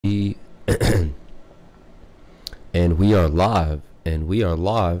BTC and we are live,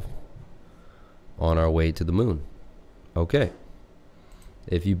 on our way to the moon. Okay,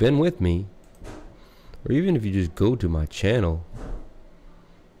 if you've been with me, or even if you just go to my channel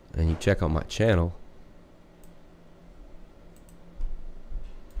and you check out my channel,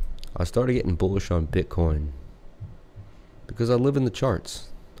 I started getting bullish on Bitcoin because I live in the charts.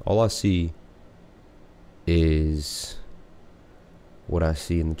 All I see is what I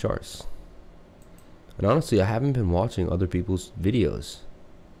see in the charts. And honestly, I haven't been watching other people's videos,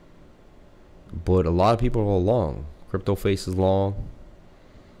 but a lot of people are long. Crypto Face is long.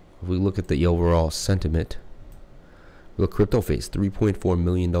 If we look at the overall sentiment, look, Crypto Face, $3.4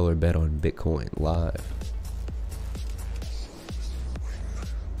 million bet on Bitcoin live.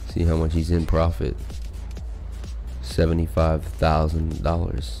 See how much he's in profit.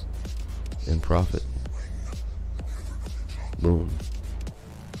 $75,000 in profit. Boom.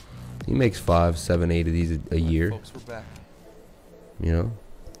 He makes 5, 7, 8 of these a year. Folks, we're back. You know,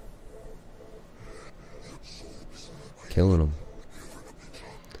 killing them.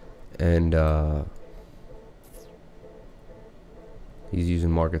 And he's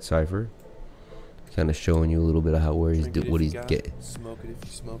using Market Cipher, kind of showing you a little bit of how where he's what he's getting. Smoke it if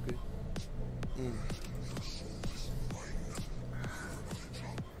you smoke it.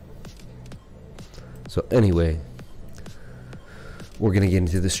 So anyway, we're gonna get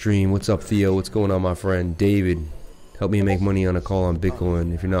into the stream. What's up, Theo? What's going on, my friend? David, help me make money on a call on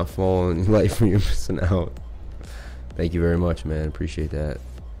Bitcoin. If you're not following life, you're missing out. Thank you very much, man. Appreciate that.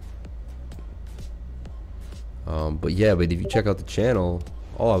 But yeah, but if you check out the channel,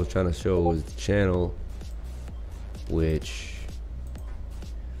 all I was trying to show was the channel, which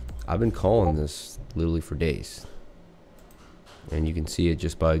I've been calling this literally for days, and you can see it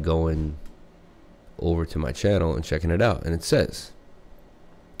just by going over to my channel and checking it out. And it says,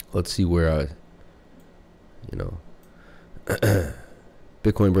 let's see where I, you know,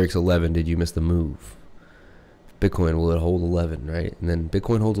 Bitcoin breaks 11. Did you miss the move? Bitcoin, will it hold 11, right? And then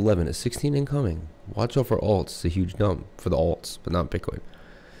Bitcoin holds 11 at 16 incoming. Watch out for alts. It's a huge dump for the alts, but not Bitcoin.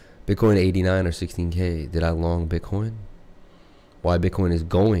 Bitcoin 89 or 16K. Did I long Bitcoin? Why Bitcoin is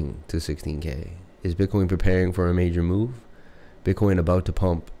going to 16K? Is Bitcoin preparing for a major move? Bitcoin about to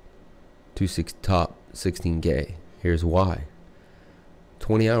pump to top 16K. Here's why.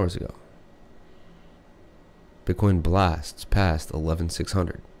 20 hours ago, Bitcoin blasts past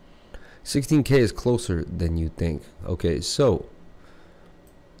 11,600. 16K is closer than you think. Okay, so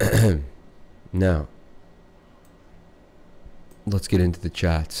now let's get into the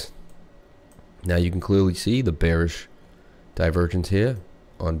chats. Now you can clearly see the bearish divergence here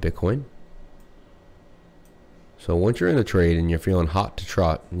on Bitcoin. So once you're in a trade and you're feeling hot to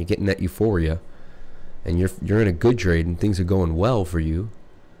trot and you're getting that euphoria and you're in a good trade and things are going well for you,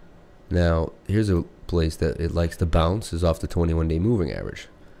 now here's a place that it likes to bounce, is off the 21-day moving average.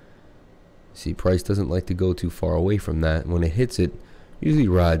 See, price doesn't like to go too far away from that. When it hits it, usually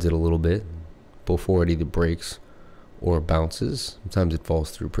rides it a little bit before it either breaks or bounces. Sometimes it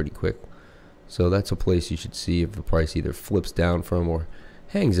falls through pretty quick. So that's a place you should see if the price either flips down from or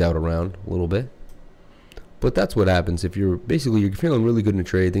hangs out around a little bit. But that's what happens if you're you're feeling really good in a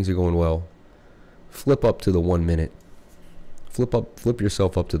trade, things are going well. Flip up to the 1 minute. Flip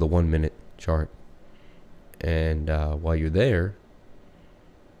yourself up to the 1 minute chart. And while you're there,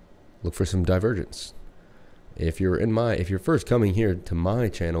 look for some divergence. If you're first coming here to my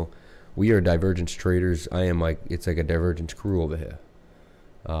channel, we are divergence traders. I am it's like a divergence crew over here.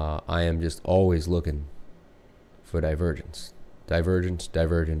 I am just always looking for divergence. Divergence,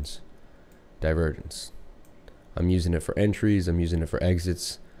 divergence, divergence. I'm using it for entries. I'm using it for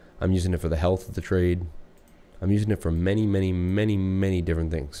exits. I'm using it for the health of the trade. I'm using it for many, many, many, many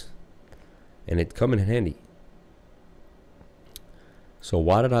different things. And it's coming in handy. So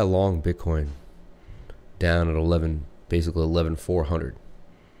why did I long Bitcoin down at 11, basically 11,400?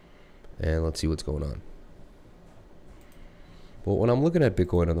 And let's see what's going on. Well, when I'm looking at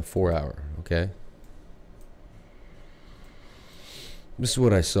Bitcoin on the 4 hour, okay, this is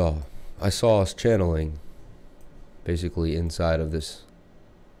what I saw. I saw us channeling basically inside of this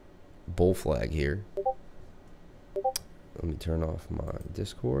bull flag here. Let me turn off my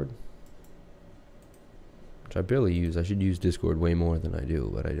Discord, which I barely use. I should use Discord way more than I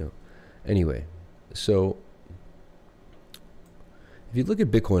do, but I don't. Anyway, so if you look at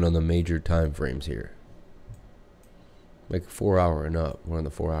Bitcoin on the major time frames here, like 4 hour and up, we're on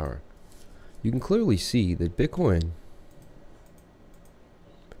the 4 hour, you can clearly see that Bitcoin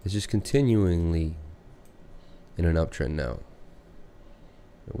is just continually in an uptrend now.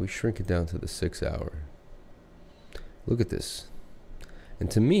 And we shrink it down to the 6 hour. Look at this. And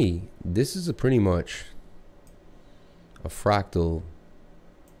to me, this is a pretty much a fractal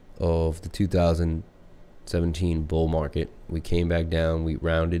of the 2017 bull market. We came back down, we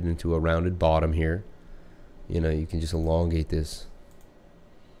rounded into a rounded bottom here. You know, you can just elongate this.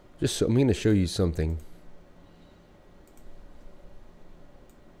 Just so, I'm going to show you something.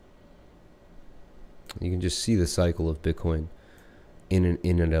 You can just see the cycle of Bitcoin in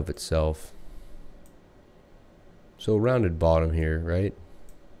and of itself. So rounded bottom here, right?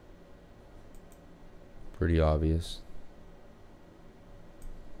 Pretty obvious.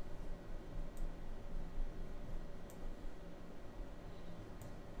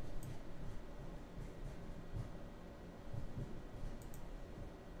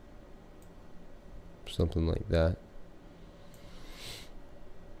 Something like that.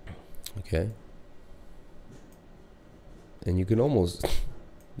 Okay. And you can almost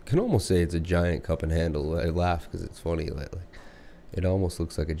say it's a giant cup and handle. I laugh because it's funny. Like it almost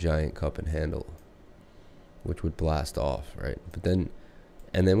looks like a giant cup and handle, which would blast off, right? But then,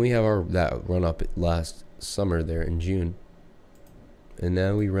 and then we have that run up last summer there in June, and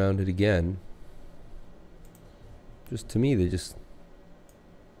now we round it again. Just to me,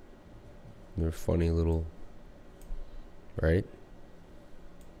 they're funny little, right?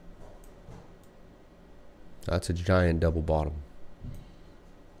 That's a giant double bottom.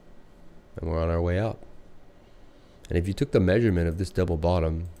 And we're on our way up. And if you took the measurement of this double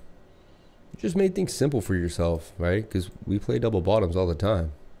bottom, you just made things simple for yourself, right? Because we play double bottoms all the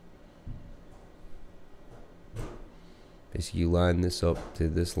time. Basically, you line this up to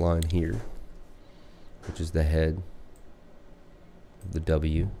this line here, which is the head of the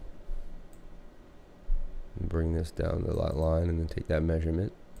W. And bring this down the line and then take that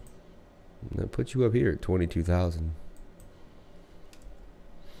measurement. And that puts you up here at 22,000.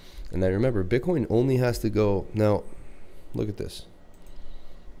 And now remember, Bitcoin only has to go. Now, look at this.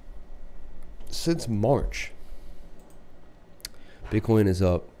 Since March, Bitcoin is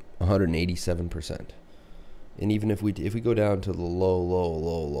up 187%. And even if we go down to the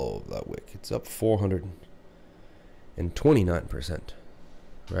low of that wick, it's up 429%.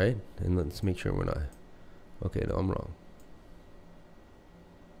 Right? And let's make sure we're not. Okay, no, I'm wrong.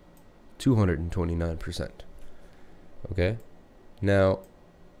 229%. Okay? Now,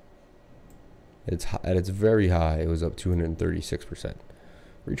 at its very high, it was up 236%.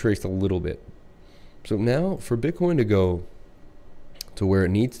 Retraced a little bit. So now, for Bitcoin to go to where it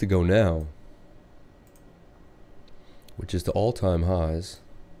needs to go now, which is to all-time highs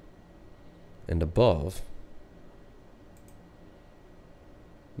and above,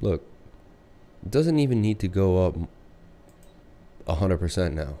 look, it doesn't even need to go up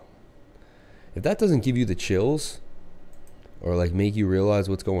 100% now. If that doesn't give you the chills or like make you realize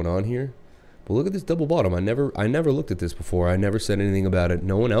what's going on here, but look at this double bottom. I never looked at this before. I never said anything about it.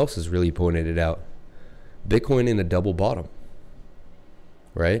 No one else has really pointed it out. Bitcoin in a double bottom,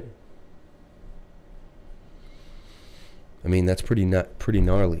 right? I mean, that's pretty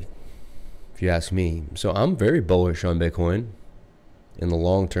gnarly, if you ask me. So I'm very bullish on Bitcoin in the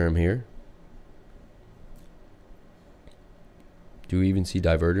long term here. Do we even see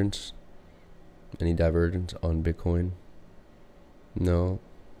divergence? Any divergence on Bitcoin? No.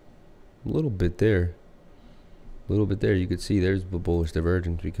 A little bit there. A little bit there. You could see there's the bullish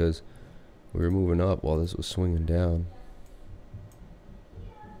divergence because we were moving up while this was swinging down.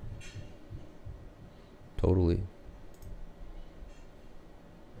 Totally.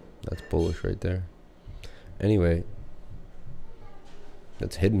 That's bullish right there. Anyway,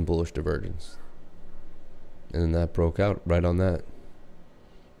 that's hidden bullish divergence. And then that broke out right on that.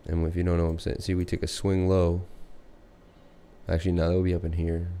 And if you don't know what I'm saying, see, we took a swing low. Actually, no, that would be up in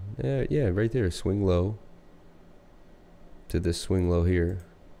here. Yeah, right there, swing low to this swing low here.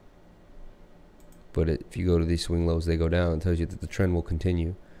 But if you go to these swing lows, they go down. It tells you that the trend will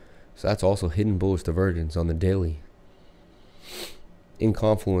continue. So that's also hidden bullish divergence on the daily, in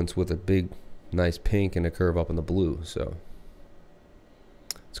confluence with a big, nice pink and a curve up in the blue. So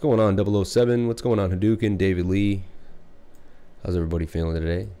what's going on, 007? What's going on, Hadouken? David Lee? How's everybody feeling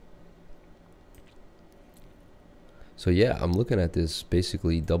today? So yeah, I'm looking at this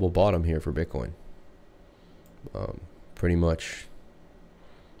basically double bottom here for Bitcoin. Pretty much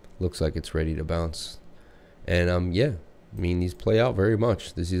looks like it's ready to bounce. And yeah, I mean, these play out very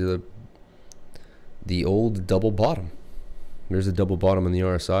much. This is the old double bottom. There's a double bottom in the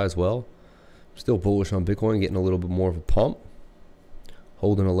RSI as well. Still bullish on Bitcoin, getting a little bit more of a pump.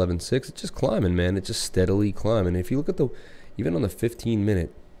 Holding 11.6. It's just climbing, man. It's just steadily climbing. If you look at even on the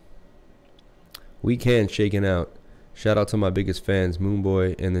 15-minute, weak hand shaking out. Shout out to my biggest fans,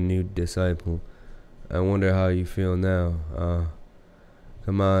 Moonboy and the new disciple. I wonder how you feel now.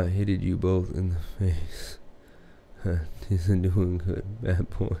 Come on, hit you both in the face. Isn't doing good, bad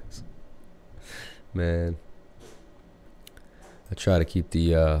boys. Man, I try to keep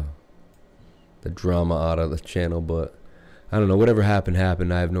the drama out of the channel, but I don't know. Whatever happened,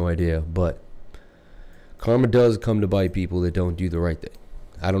 happened. I have no idea, but karma does come to bite people that don't do the right thing.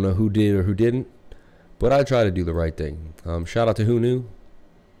 I don't know who did or who didn't, but I try to do the right thing. Shout out to Who Knew.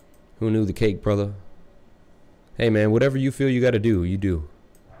 Who Knew the Cake Brother. Hey man, whatever you feel you got to do, you do.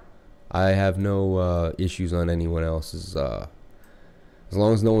 I have no issues on anyone else's. As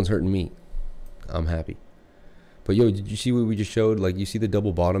long as no one's hurting me, I'm happy. But yo, did you see what we just showed? Like, you see the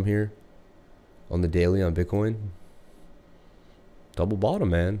double bottom here on the daily on Bitcoin? Double bottom,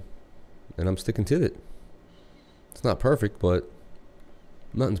 man. And I'm sticking to it. It's not perfect, but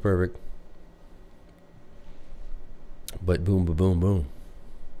nothing's perfect. But boom, boom, boom, boom.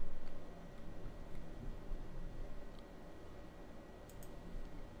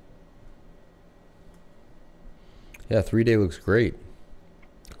 Yeah, 3-day looks great.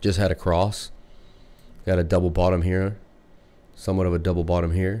 Just had a cross. Got a double bottom here. Somewhat of a double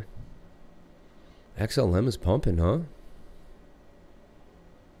bottom here. XLM is pumping, huh?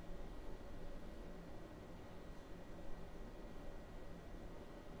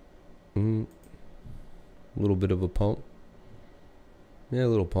 A little bit of a pump. Yeah, a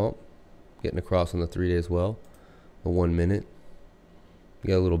little pump. Getting across on the 3-day as well. The 1 minute. You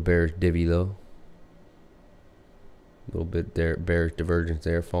got a little bearish divvy though. A little bit there, bearish divergence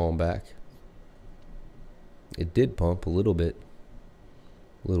there, falling back. It did pump a little bit.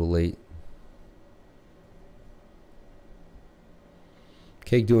 A little late.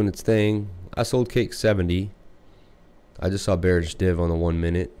 Cake doing its thing. I sold Cake 70. I just saw bearish div on the 1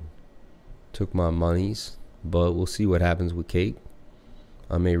 minute. Took my monies, but we'll see what happens with Cake.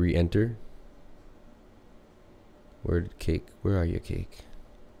 I may re-enter. Where did Cake? Where are you, Cake?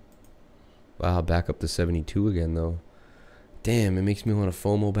 Wow, back up to 72 again though. Damn, it makes me want to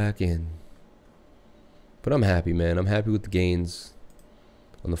FOMO back in. But I'm happy, man. I'm happy with the gains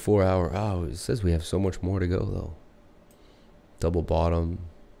on the 4 hour. Oh, it says we have so much more to go though. Double bottom.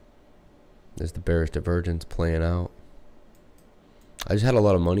 There's the bearish divergence playing out. I just had a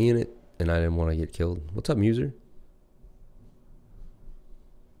lot of money in it, and I didn't want to get killed. What's up, Muser?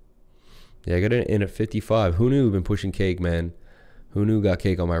 Yeah, I got it in at 55. Who knew? Been pushing Cake, man. Who knew got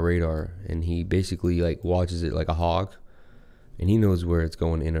Cake on my radar, and he basically like watches it like a hawk, and he knows where it's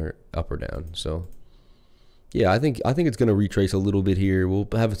going, in or up or down. So yeah, I think it's gonna retrace a little bit here. We'll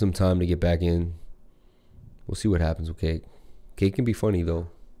have some time to get back in. We'll see what happens with Cake. Cake can be funny though.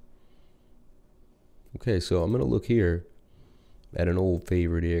 Okay, so I'm gonna look here at an old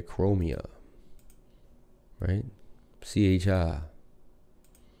favorite here, Chromia, right? CHI.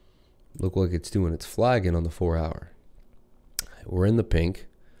 Look like it's doing its flagging on the 4 hour. We're in the pink.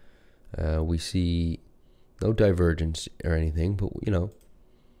 We see no divergence or anything, but you know,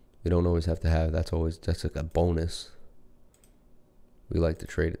 we don't always have to have. That's like a bonus. We like to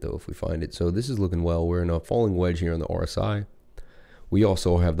trade it though if we find it. So this is looking well. We're in a falling wedge here on the RSI. We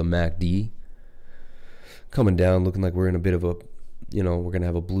also have the MACD coming down, looking like we're in a bit of a, you know, we're gonna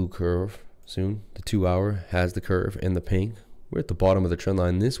have a blue curve soon. The 2 hour has the curve in the pink. We're at the bottom of the trend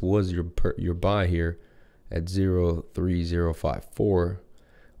line. This was your buy here at 0.3054,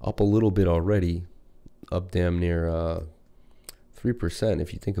 up a little bit already, up damn near 3%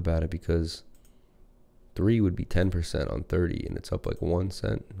 if you think about it, because 3 would be 10% on 30, and it's up like 1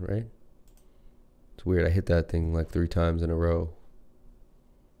 cent, right? It's weird. I hit that thing like 3 times in a row.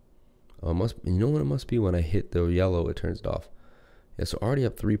 You know what it must be? When I hit the yellow, it turns it off. Yeah, so already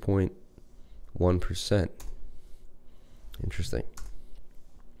up 3.1%. Interesting.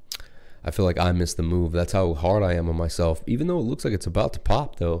 I feel like I missed the move. That's how hard I am on myself. Even though it looks like it's about to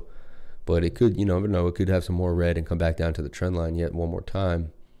pop though, but it could, you never know, it could have some more red and come back down to the trend line yet one more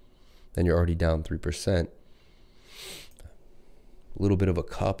time. Then you're already down 3%. A little bit of a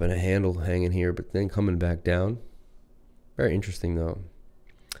cup and a handle hanging here, but then coming back down. Very interesting though.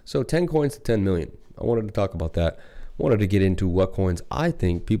 So 10 coins to 10 million. I wanted to talk about that. I wanted to get into what coins I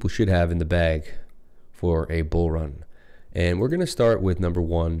think people should have in the bag for a bull run. And we're going to start with number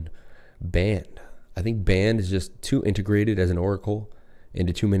 1, Band. I think Band is just too integrated as an oracle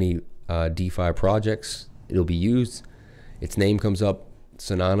into too many DeFi projects. It'll be used. Its name comes up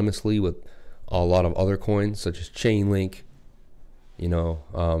synonymously with a lot of other coins such as Chainlink. You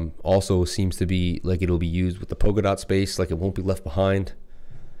know, also seems to be like it'll be used with the Polkadot space, like it won't be left behind.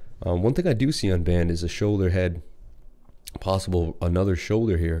 One thing I do see on Band is a shoulder head, possible another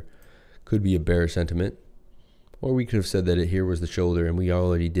shoulder here. Could be a bearish sentiment. Or we could have said that here was the shoulder and we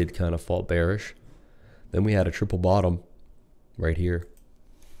already did kind of fall bearish. Then we had a triple bottom right here.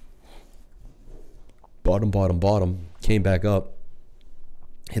 bottom, came back up,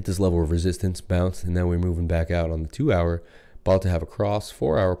 hit this level of resistance, bounced, and now we're moving back out on the 2 hour. About to have a cross.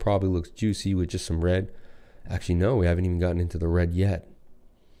 4 hour probably looks juicy with just some red. Actually, no, we haven't even gotten into the red yet.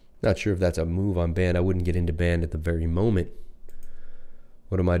 Not sure if that's a move on band. I wouldn't get into band at the very moment.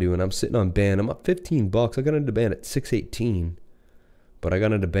 What am I doing? I'm sitting on band. I'm up 15 bucks. I got into band at 618, but I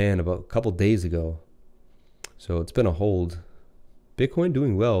got into band about a couple days ago. So it's been a hold. Bitcoin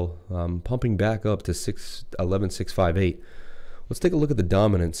doing well, pumping back up to 11,658. Let's take a look at the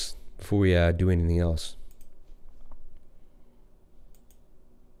dominance before we do anything else.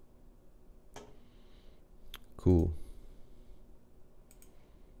 Cool.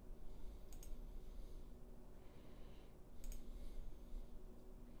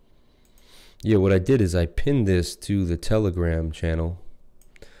 Yeah, what I did is I pinned this to the Telegram channel.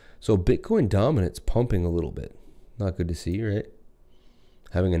 So Bitcoin dominance pumping a little bit. Not good to see, right?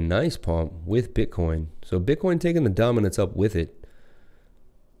 Having a nice pump with Bitcoin. So Bitcoin taking the dominance up with it.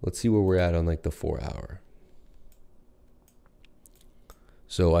 Let's see where we're at on like the 4 hour.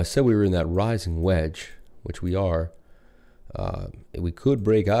 So I said we were in that rising wedge, which we are. We could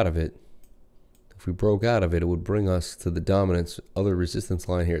break out of it. If we broke out of it, it would bring us to the dominance other resistance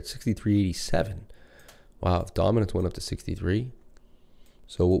line here at 63.87. Wow, if dominance went up to 63.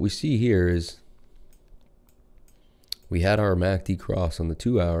 So what we see here is we had our MACD cross on the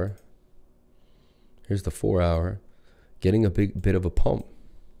 2 hour. Here's the 4 hour, getting a big bit of a pump.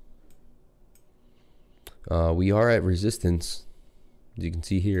 We are at resistance, as you can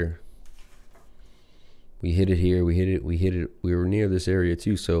see here. We hit it here, we hit it, we were near this area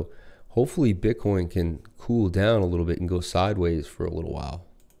too. So hopefully Bitcoin can cool down a little bit and go sideways for a little while.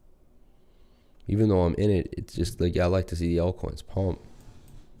 Even though I'm in it, it's just like, I like to see the altcoins pump.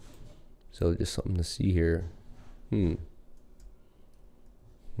 So just something to see here. Don't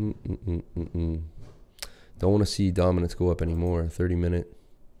want to see dominance go up anymore. 30-minute.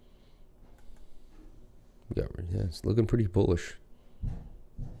 Yeah, it's looking pretty bullish.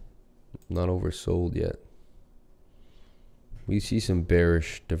 Not oversold yet. We see some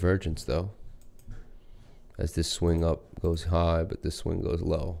bearish divergence though, as this swing up goes high, but this swing goes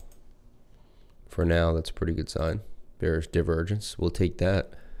low. For now, that's a pretty good sign. Bearish divergence. We'll take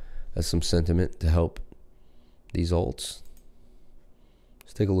that as some sentiment to help these alts.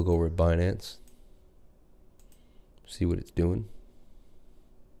 Let's take a look over at Binance. See what it's doing.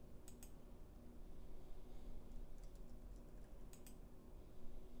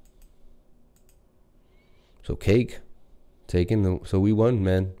 So cake taking the, so we won,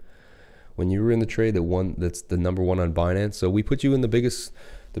 man. When you were in the trade that won, that's the #1 on Binance. So we put you in the biggest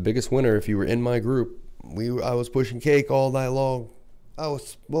winner. If you were in my group, I was pushing cake all night long. I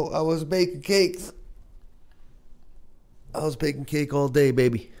was baking cakes. I was baking cake all day,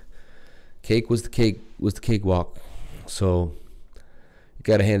 baby. Cake was the cakewalk. So you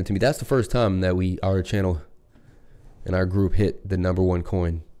gotta hand it to me. That's the first time that our channel and our group hit the #1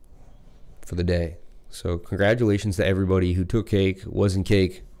 coin for the day. So congratulations to everybody who took cake, wasn't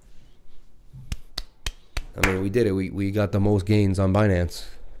cake. I mean, we did it. We got the most gains on Binance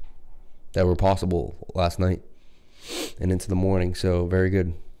that were possible last night and into the morning. So very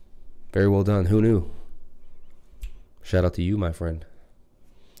good. Very well done. Who knew? Shout out to you, my friend.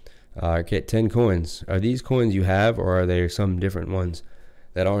 Get 10 coins. Are these coins you have, or are there some different ones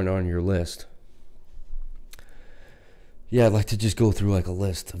that aren't on your list? Yeah, I'd like to just go through like a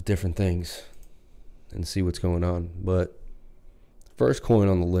list of different things and see what's going on. But first coin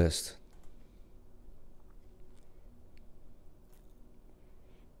on the list.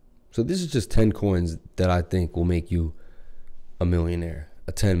 So this is just 10 coins that I think will make you a millionaire,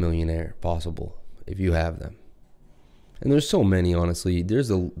 a 10 millionaire possible if you have them. And there's so many, honestly.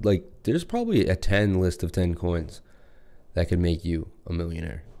 There's probably a 10 list of 10 coins that could make you a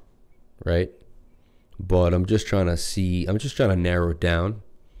millionaire, right? But I'm just trying to narrow it down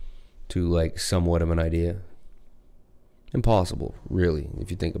to like somewhat of an idea. Impossible, really, if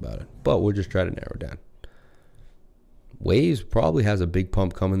you think about it. But we'll just try to narrow it down. Waves probably has a big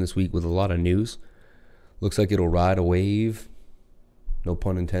pump coming this week with a lot of news. Looks like it'll ride a wave. No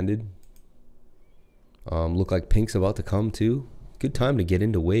pun intended. Look like Pink's about to come too. Good time to get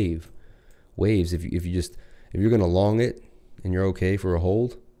into waves. If you're gonna long it and you're okay for a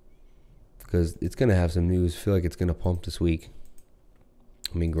hold, because it's gonna have some news. I feel like it's gonna pump this week.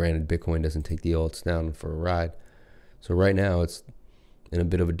 I mean, granted, Bitcoin doesn't take the alts down for a ride. So right now it's in a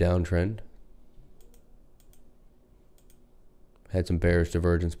bit of a downtrend. Had some bearish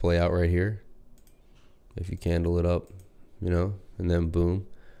divergence play out right here. If you candle it up, and then boom,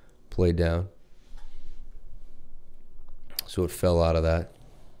 played down. So it fell out of that.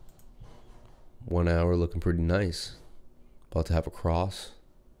 1 hour looking pretty nice. About to have a cross.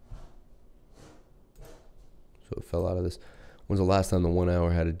 So it fell out of this. When's the last time the 1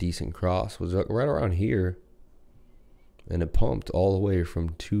 hour had a decent cross? Was right around here. And it pumped all the way from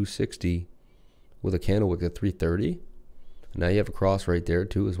 260 with a candle wick at 330. Now you have a cross right there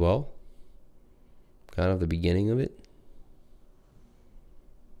too as well. Kind of the beginning of it.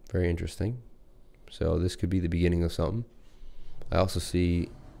 Very interesting. So this could be the beginning of something. I also see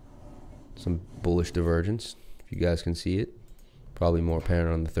some bullish divergence, if you guys can see it. Probably more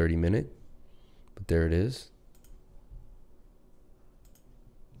apparent on the 30-minute. But there it is.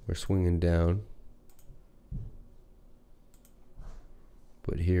 We're swinging down.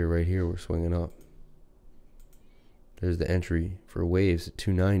 But here, right here, we're swinging up. There's the entry for waves at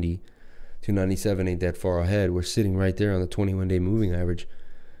 290. 297 ain't that far ahead. We're sitting right there on the 21-day moving average.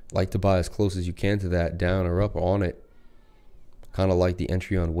 Like to buy as close as you can to that, down or up on it. Kind of like the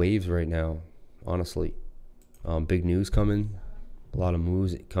entry on waves right now, honestly. Big news coming. A lot of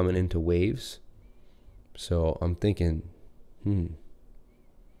moves coming into waves. So I'm thinking,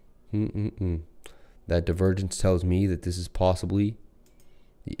 that divergence tells me that this is possibly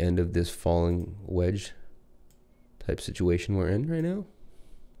the end of this falling wedge type situation we're in right now,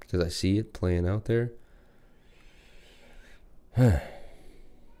 because I see it playing out there.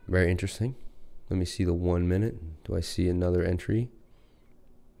 Very interesting. Let me see the 1 minute. Do I see another entry?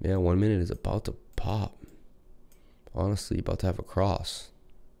 Yeah, 1 minute is about to pop. Honestly, about to have a cross.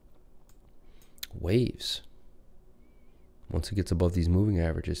 Waves. Once it gets above these moving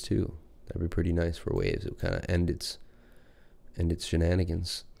averages too, that'd be pretty nice for waves. It would kind of end its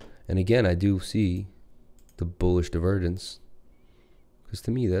shenanigans. And again, I do see the bullish divergence, because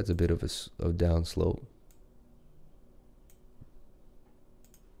to me that's a bit of a down slope.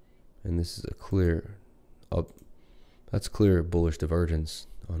 And this is a clear up. That's clear bullish divergence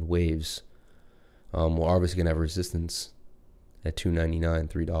on waves. We're obviously gonna have resistance at $2.99,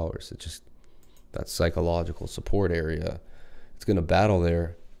 $3. It's just that psychological support area. It's gonna battle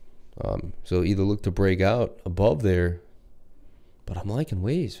there. So either look to break out above there, but I'm liking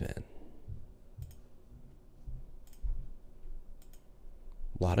waves, man.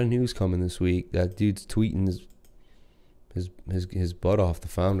 A lot of news coming this week. That dude's tweeting his butt off, the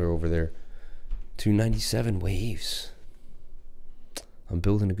founder over there. 297 waves. I'm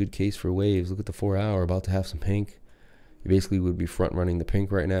building a good case for waves. Look at the 4 hour, about to have some pink. You basically would be front running the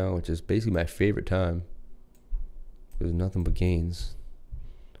pink right now, which is basically my favorite time. There's nothing but gains.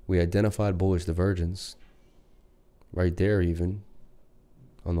 We identified bullish divergence right there, even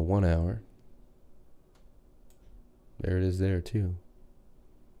on the 1 hour. There it is there too.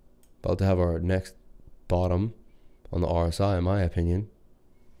 About to have our next bottom on the RSI, in my opinion.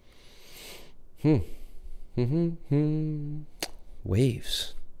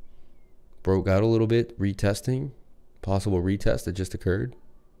 Waves. Broke out a little bit, retesting. Possible retest that just occurred.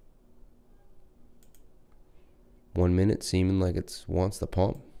 1 minute seeming like it wants to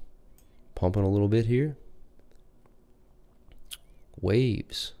pump. Pumping a little bit here.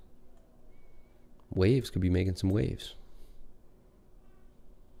 Waves. Waves could be making some waves.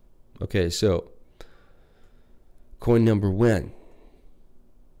 Okay, so coin number 1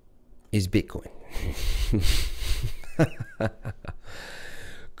 is Bitcoin.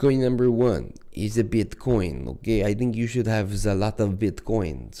 Coin number 1 is a Bitcoin. Okay, I think you should have a lot of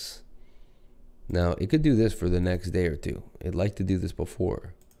Bitcoins. Now, it could do this for the next day or two. It liked to do this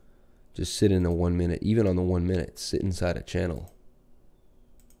before. Just sit in a 1 minute, even on the 1 minute, sit inside a channel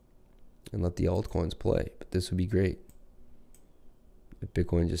and let the altcoins play. But this would be great. If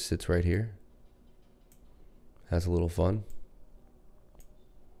Bitcoin just sits right here, has a little fun,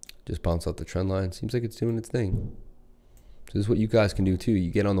 just bounce out the trend line. Seems like it's doing its thing. So this is what you guys can do too.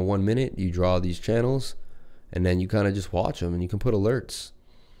 You get on the 1 minute, you draw these channels, and then you kind of just watch them, and you can put alerts.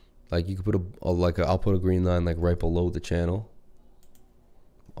 Like you could put I'll put a green line like right below the channel.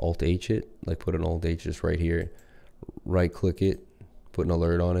 Alt H it, like put an Alt H just right here. Right click it, put an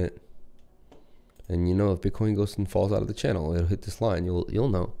alert on it. And you know, if Bitcoin goes and falls out of the channel, it'll hit this line. You'll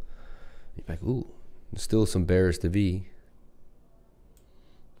know. You're like, ooh, there's still some bearish divvy.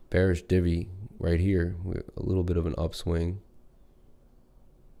 Bearish divvy right here. A little bit of an upswing.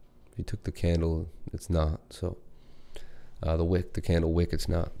 If you took the candle, it's not. So the wick, the candle wick, it's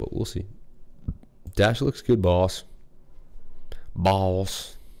not. But we'll see. Dash looks good, boss.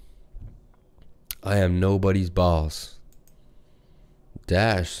 Boss. I am nobody's boss.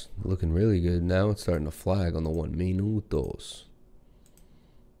 Dash looking really good. Now it's starting to flag on the 1 minutos.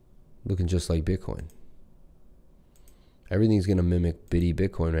 Looking just like Bitcoin. Everything's gonna mimic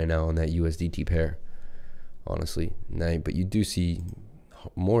Bitcoin right now on that USDT pair. Honestly. Now, but you do see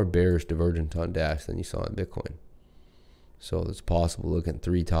more bearish divergence on Dash than you saw in Bitcoin. So it's possible. Look at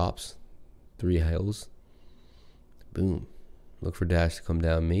 3 tops, 3 hills. Boom. Look for Dash to come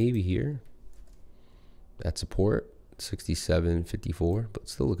down maybe here. That support, 67.54, but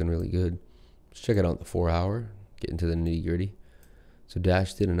still looking really good. Let's check it out in the 4 hour, get into the nitty gritty. So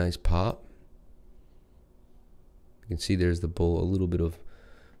Dash did a nice pop. You can see there's the bull, a little bit of,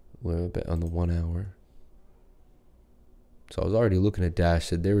 well, on the 1 hour. So I was already looking at Dash,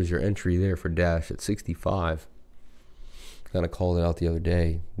 said there was your entry there for Dash at 65. Kind of called it out the other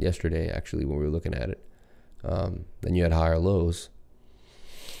day, yesterday actually, when we were looking at it. Then you had higher lows.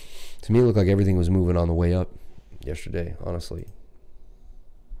 To me, it looked like everything was moving on the way up yesterday, honestly.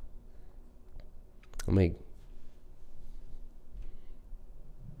 Okay.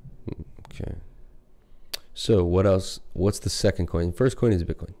 So what else? What's the second coin? First coin is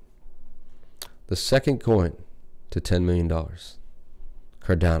Bitcoin. The second coin to $10 million.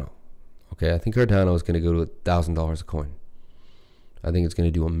 Cardano. Okay, I think Cardano is going to go to $1,000 a coin. I think it's going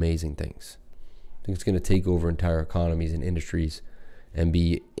to do amazing things. I think it's going to take over entire economies and industries and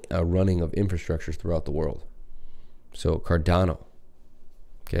be a running of infrastructures throughout the world. So Cardano.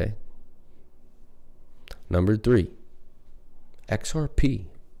 Okay. Number 3, XRP.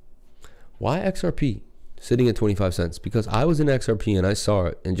 Why XRP? Sitting at 25 cents. Because I was in XRP and I saw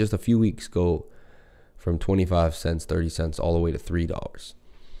it in just a few weeks go from 25 cents, 30 cents, all the way to $3.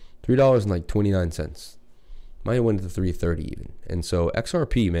 $3 and like 29 cents. Might have went to $3.30 even. And so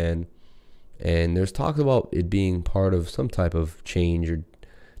XRP, man, and there's talk about it being part of some type of change or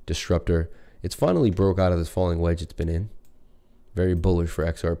disruptor. It's finally broke out of this falling wedge it's been in. Very bullish for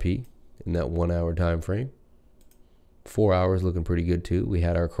XRP in that 1 hour time frame. 4 hours looking pretty good too. We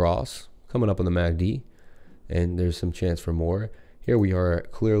had our cross coming up on the MACD, and there's some chance for more. Here we are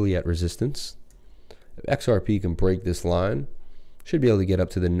clearly at resistance. If XRP can break this line, should be able to get up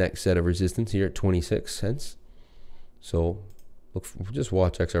to the next set of resistance here at 26 cents. So just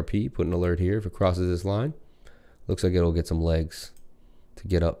watch XRP, put an alert here. If it crosses this line, looks like it'll get some legs to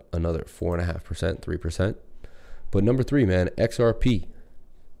get up another 4.5%, 3%. But number 3, man, XRP.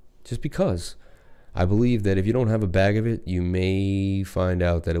 Just because I believe that if you don't have a bag of it, you may find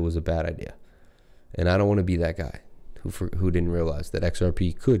out that it was a bad idea. And I don't want to be that guy who didn't realize that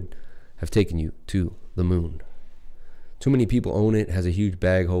XRP could have taken you to the moon. Too many people own it, has a huge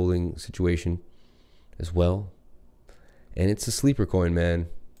bag holding situation as well. And it's a sleeper coin, man.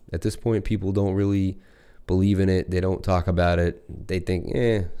 At this point, people don't really believe in it. They don't talk about it. They think,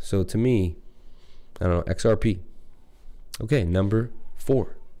 eh. So to me, I don't know, XRP. Okay, number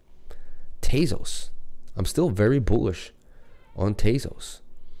 4. Tezos. I'm still very bullish on Tezos.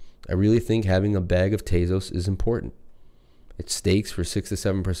 I really think having a bag of Tezos is important. It stakes for 6 to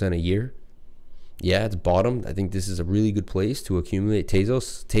 7% a year. Yeah, it's bottomed. I think this is a really good place to accumulate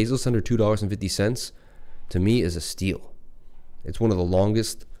Tezos. Tezos under $2.50 to me is a steal. It's one of the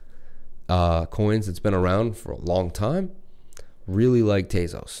longest coins that's been around for a long time. Really like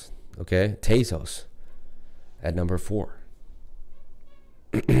Tezos. Okay, Tezos at number 4.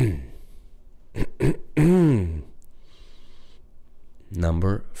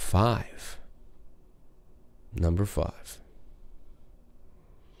 Number 5. Number 5.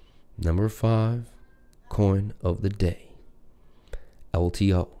 Number 5 coin of the day.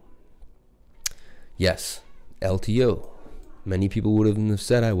 LTO. Yes, LTO. Many people wouldn't have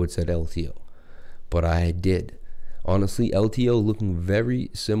said I would said LTO, but I did. Honestly, LTO looking very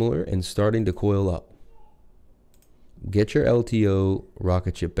similar and starting to coil up. Get your LTO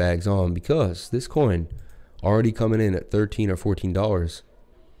rocket ship bags on, because this coin already coming in at $13 or $14,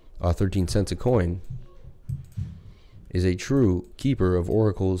 13 cents a coin, is a true keeper of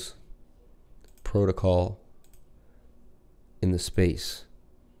Oracle's protocol in the space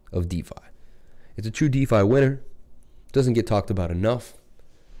of DeFi. It's a true DeFi winner. Doesn't get talked about enough.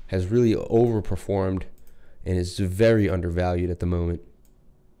 Has really overperformed and is very undervalued at the moment.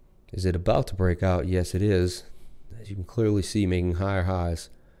 Is it about to break out? Yes, it is. As you can clearly see, making higher highs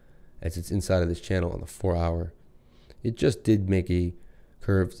as it's inside of this channel on the 4 hour. It just did make a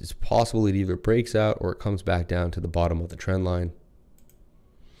curve. It's possible it either breaks out or it comes back down to the bottom of the trend line.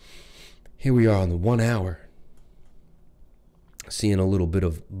 Here we are on the 1 hour. Seeing a little bit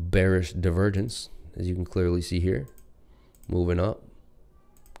of bearish divergence, as you can clearly see here. Moving up.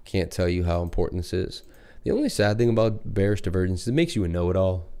 Can't tell you how important this is. The only sad thing about bearish divergence is it makes you a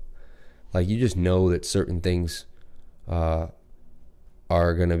know-it-all. Like, you just know that certain things are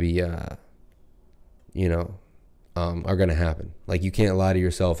going to be, are going to happen. Like, you can't lie to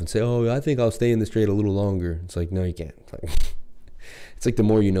yourself and say, oh, I think I'll stay in this trade a little longer. It's like, no, you can't. It's like the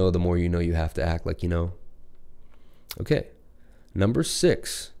more you know you have to act like you know. Okay. Number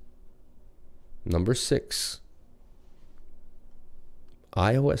six,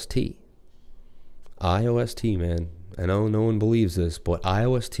 IOST. IOST, man. I know no one believes this, but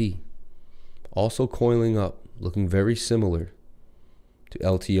IOST also coiling up, looking very similar to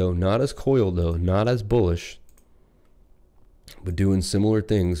LTO. Not as coiled though, not as bullish, but doing similar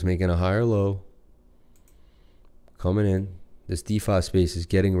things, making a higher low, coming in. This DeFi space is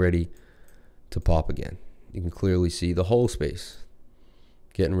getting ready to pop again. You can clearly see the whole space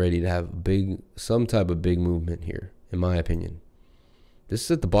getting ready to have some type of big movement here, in my opinion. This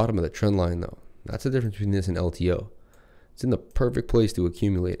is at the bottom of the trend line though. That's the difference between this and LTO. It's in the perfect place to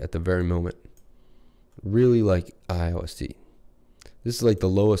accumulate at the very moment. Really like IOST. This is like the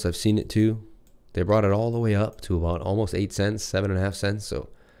lowest I've seen it to. They brought it all the way up to about almost 8 cents, 7.5 cents. So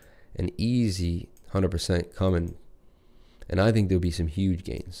an easy 100% coming. And I think there'll be some huge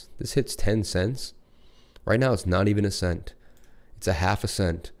gains. This hits 10 cents. Right now it's not even a cent. It's a half a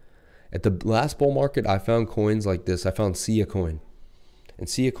cent. At the last bull market, I found coins like this. I found Sia coin. And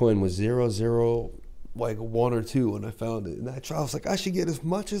Sia coin was 0.0, like 1 or 2 when I found it. And I was like, I should get as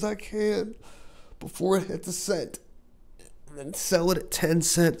much as I can before it hits a cent. And then sell it at 10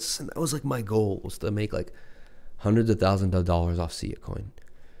 cents. And that was like my goal, was to make like hundreds of thousands of dollars off Sia coin.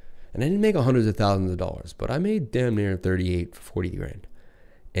 And I didn't make hundreds of thousands of dollars, but I made damn near 38, 40 grand.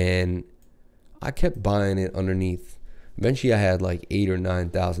 And I kept buying it underneath. Eventually I had like $8,000 or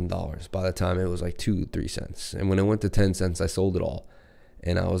 $9,000 by the time it was like 2-3 cents. And when it went to 10 cents, I sold it all.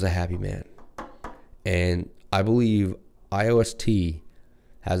 And I was a happy man. And I believe IOST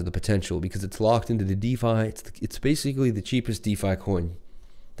has the potential because it's locked into the DeFi. It's basically the cheapest DeFi coin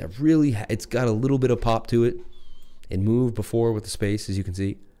that really, it's got a little bit of pop to it. It moved before with the space, as you can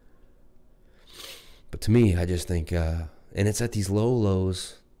see. But to me, I just think, and it's at these low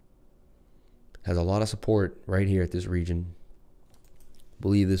lows, has a lot of support right here at this region. I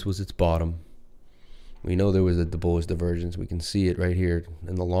believe this was its bottom. We know there was the bullish divergence. We can see it right here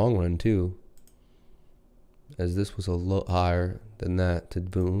in the long run too, as this was a lot higher than that to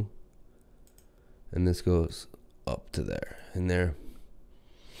boom, and this goes up to there, and there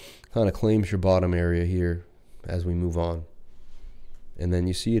kind of claims your bottom area here as we move on. And then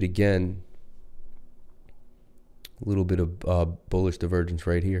you see it again, a little bit of bullish divergence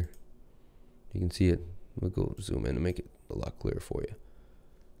right here. You can see it. We'll go zoom in and make it a lot clearer for you.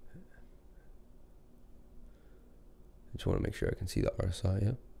 I just want to make sure I can see the RSI.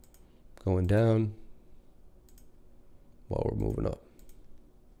 Yeah, going down while we're moving up.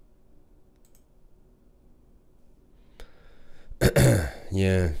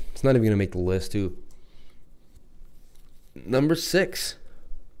 Yeah, it's not even gonna make the list too. Number six,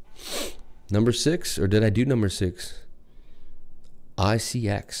 or did I do number 6?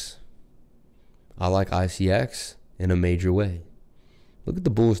 ICX. I like ICX in a major way. Look at the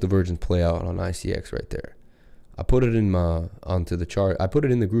bullish divergence play out on ICX right there. I put it in onto the chart. I put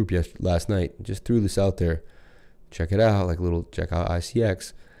it in the group last night. Just threw this out there. Check it out, check out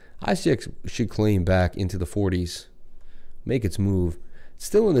ICX. ICX should claim back into the 40s, make its move. It's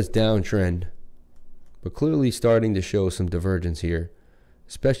still in this downtrend, but clearly starting to show some divergence here,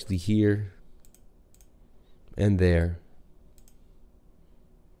 especially here and there.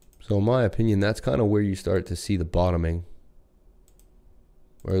 So in my opinion, that's kind of where you start to see the bottoming,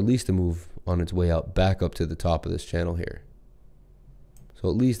 or at least a move on its way out back up to the top of this channel here. So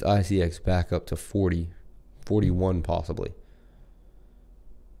at least ICX back up to 40, 41 possibly.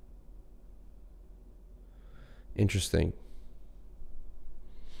 Interesting.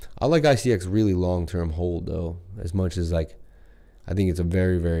 I like ICX really long-term hold though, as much as I think it's a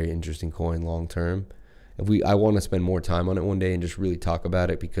very, very interesting coin long-term. I want to spend more time on it one day and just really talk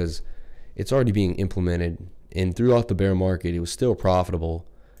about it, because it's already being implemented, and throughout the bear market it was still profitable,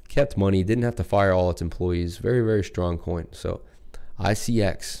 kept money, didn't have to fire all its employees. Very, very strong coin. So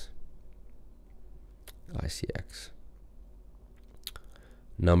ICX.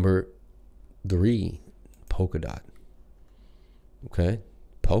 Number 3, Polkadot. Okay,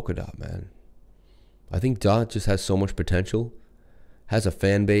 Polkadot, man. I think DOT just has so much potential, has a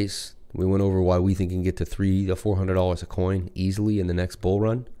fan base. We went over why we think it can get to $300 to $400 a coin easily in the next bull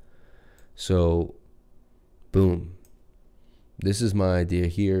run. So, boom. This is my idea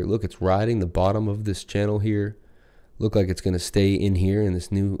here. Look, it's riding the bottom of this channel here. Look like it's going to stay in here in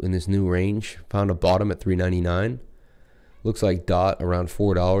this new range. Found a bottom at $3.99. Looks like DOT around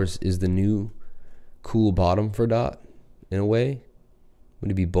 $4 is the new cool bottom for DOT in a way. I'm going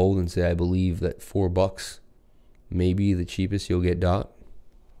to be bold and say I believe that $4 may be the cheapest you'll get DOT.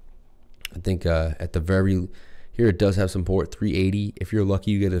 I think at the very, here it does have support, 380. If you're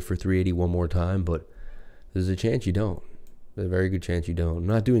lucky, you get it for 380 one more time, but there's a chance you don't. There's a very good chance you don't. I'm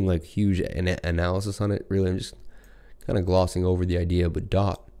not doing like huge analysis on it, really. I'm just kind of glossing over the idea. But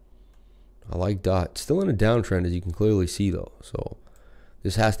DOT, I like DOT. Still in a downtrend, as you can clearly see, though. So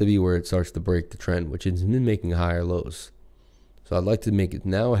this has to be where it starts to break the trend, which has been making higher lows. So I'd like to make it,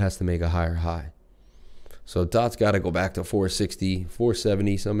 now it has to make a higher high. So DOT's got to go back to 460,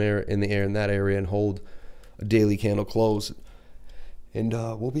 470, somewhere in the air in that area, and hold a daily candle close. And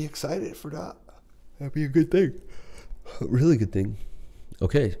we'll be excited for that. That'd be a good thing. A really good thing.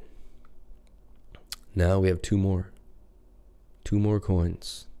 Okay. Now we have two more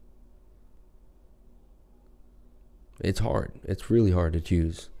coins. It's hard. It's really hard to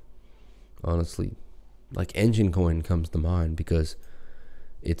choose, honestly. Like Engine Coin comes to mind because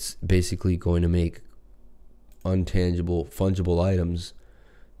it's basically going to make untangible, fungible items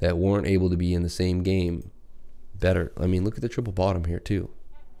that weren't able to be in the same game better. I mean, look at the triple bottom here too.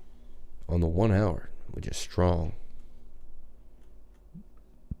 On the 1 hour, which is strong.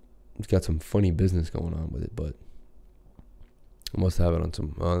 It's got some funny business going on with it, but I must have it on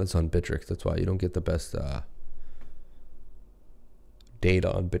some. That's on Bittrex. That's why you don't get the best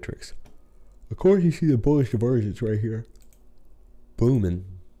data on Bittrex. Of course, you see the bullish divergence right here. Booming.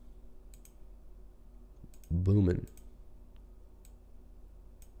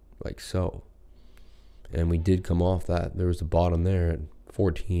 Like so. And we did come off that. There was a bottom there at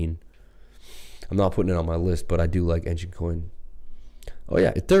 14. I'm not putting it on my list, but I do like Engine Coin. Oh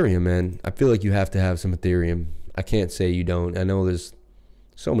yeah, Ethereum, man. I feel like you have to have some Ethereum. I can't say you don't. I know there's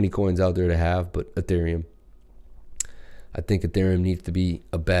so many coins out there to have, but Ethereum. I think Ethereum needs to be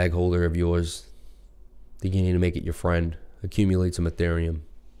a bag holder of yours. I think you need to make it your friend. Accumulate some Ethereum.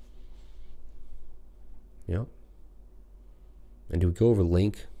 Yep. And do we go over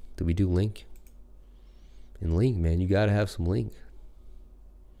Link? Did we do Link? In Link, man, you gotta have some Link.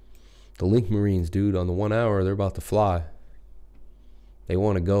 The Link Marines, dude, on the 1 hour, they're about to fly. They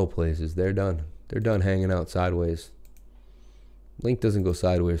want to go places. They're done. They're done hanging out sideways. Link doesn't go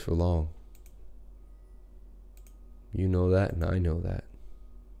sideways for long. You know that, and I know that.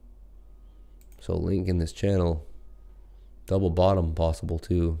 So Link in this channel, double bottom possible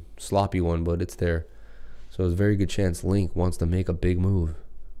too. Sloppy one, but it's there. So there's a very good chance Link wants to make a big move.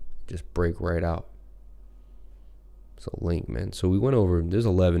 Just break right out. So Link, man. So we went over, there's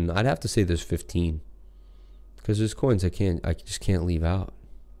 11. I'd have to say there's 15. Because there's coins I just can't leave out.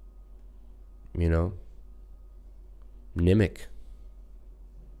 You know? Nimic.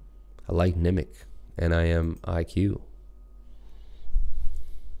 I like Nimic. NIMIQ.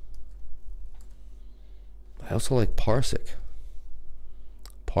 I also like Parsec.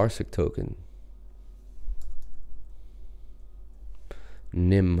 Parsec token.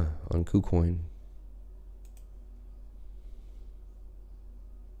 NIM on KuCoin.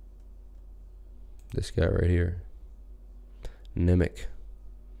 This guy right here. Nimic.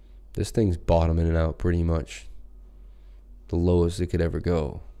 This thing's bottoming out pretty much. The lowest it could ever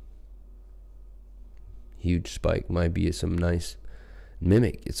go. Huge spike. Might be some nice.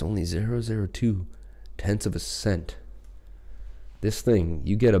 Mimic. It's only 0.02 tenths of a cent. This thing,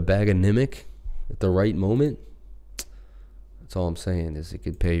 you get a bag of Nimic at the right moment. That's all I'm saying is it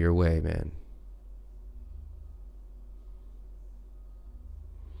could pay your way, man.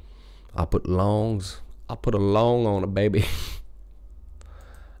 I put longs. I put a long on it, baby.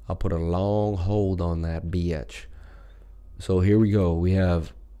 I put a long hold on that bitch. So here we go. We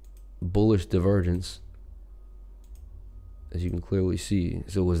have bullish divergence, as you can clearly see.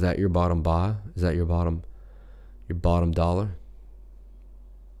 So was that your bottom buy? Is that your bottom dollar?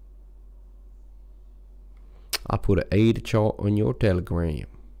 I put an 8 chart on your Telegram.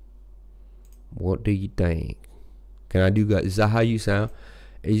 What do you think? Can I do that? Is that how you sound?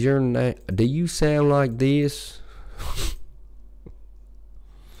 Is your name? Do you sound like this?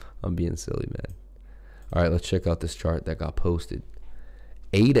 I'm being silly, man. All right, let's check out this chart that got posted.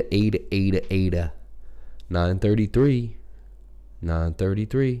 ADA 933.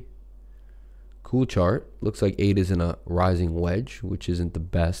 933. Cool chart. Looks like ADA's in a rising wedge, which isn't the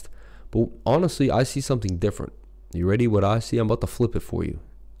best. But honestly, I see something different. You ready what I see? I'm about to flip it for you.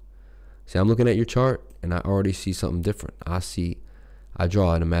 See, I'm looking at your chart, and I already see something different. I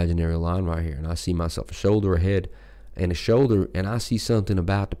draw an imaginary line right here, and I see myself a shoulder ahead and a shoulder, and I see something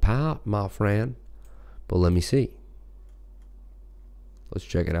about to pop, my friend. But let me see. Let's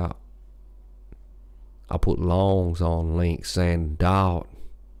check it out. I put longs on Link saying dog.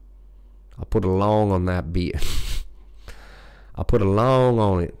 I put a long on that bit. I put a long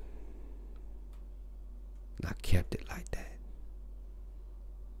on it. And I kept it like that.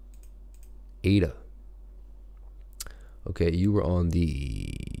 ADA. Okay, you were on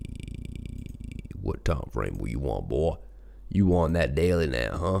the... What time frame were you on, boy? You want that daily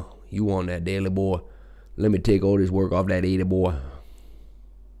now, huh? You want that daily, boy? Let me take all this work off that 80, boy.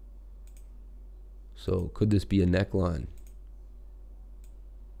 So could this be a neckline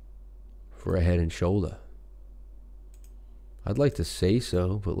for a head and shoulder? I'd like to say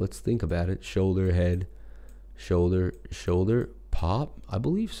so, but let's think about it. Shoulder, head, shoulder, shoulder, pop. I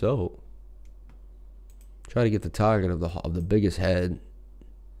believe so. Try to get the target of the biggest head,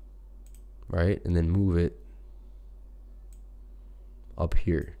 right, and then move it up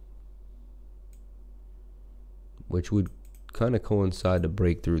here, which would kind of coincide to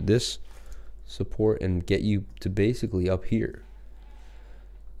break through this support and get you to basically up here.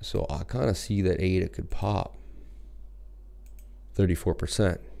 So I kind of see that ADA could pop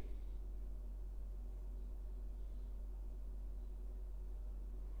 34%.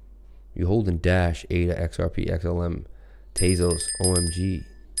 You holding dash ADA XRP XLM Tezos OMG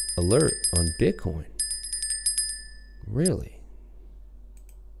alert on Bitcoin. Really?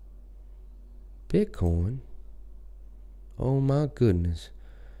 Bitcoin? Oh my goodness.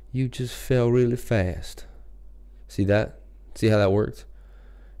 You just fell really fast. See that? See how that worked?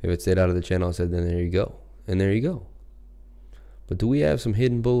 If it stayed out of the channel, I said, then there you go. And there you go. But do we have some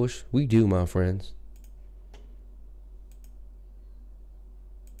hidden bullish? We do, my friends.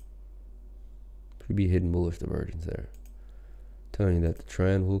 Should be hidden bullish divergence there. Telling you that the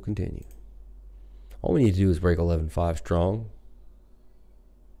trend will continue. All we need to do is break 11.5 strong.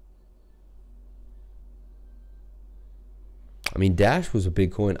 I mean, Dash was a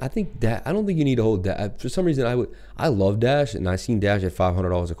big coin. I think that I don't think you need to hold Dash. For some reason, I love Dash, and I've seen Dash at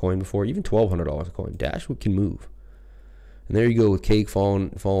 $500 a coin before, even $1,200 a coin. Dash can move. And there you go with Cake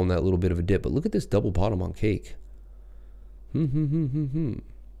following that little bit of a dip. But look at this double bottom on Cake. When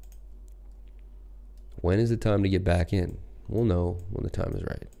is the time to get back in? We'll know when the time is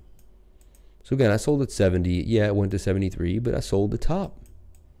right. So again, I sold at 70. Yeah, it went to 73, but I sold the top.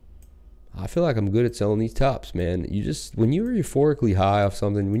 I feel like I'm good at selling these tops, man. You just, when you're euphorically high off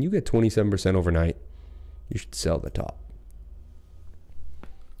something, when you get 27% overnight, you should sell the top.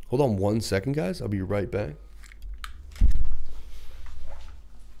 Hold on 1 second, guys. I'll be right back.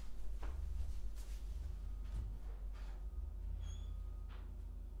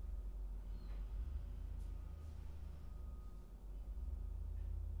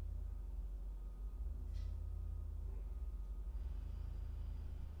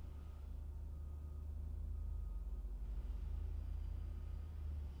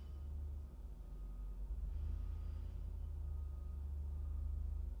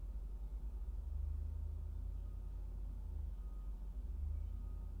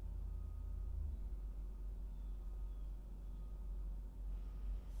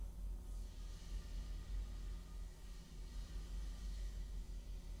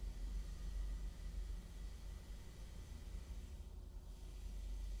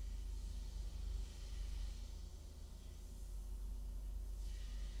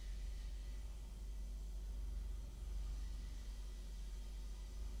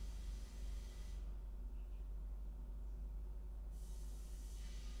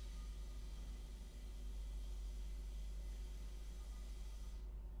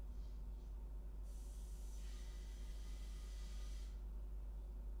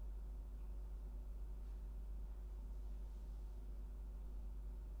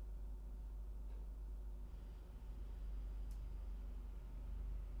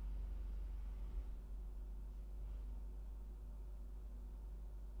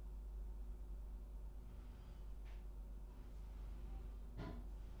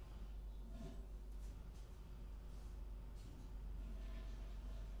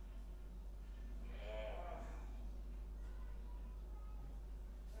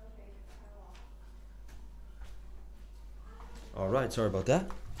 All right, sorry about that.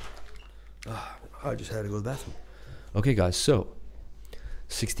 I just had to go to the bathroom. Okay, guys, so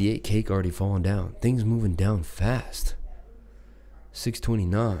 68 Cake already falling down. Things moving down fast.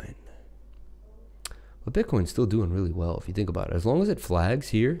 629. But Bitcoin's still doing really well if you think about it. As long as it flags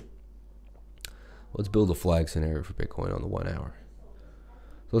here, let's build a flag scenario for Bitcoin on the 1 hour.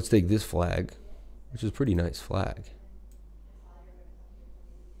 So let's take this flag, which is a pretty nice flag.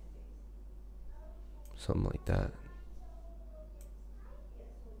 Something like that.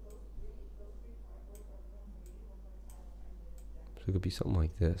 So it could be something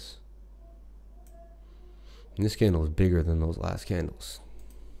like this. And this candle is bigger than those last candles.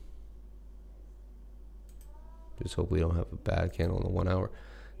 Just hope we don't have a bad candle in the 1 hour.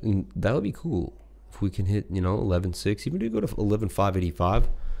 And that would be cool if we can hit, you know, 11.6. Even if we go to 11.585,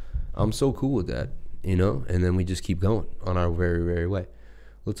 I'm so cool with that, you know. And then we just keep going on our very, very way.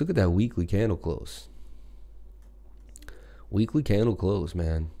 Let's look at that weekly candle close. Weekly candle close,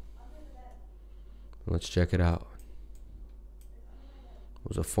 man. Let's check it out. It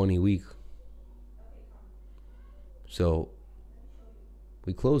was a funny week. So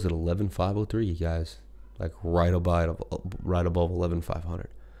we closed at 11,503, you guys, like right above 11,500,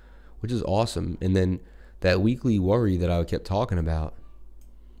 which is awesome. And then that weekly worry that I kept talking about,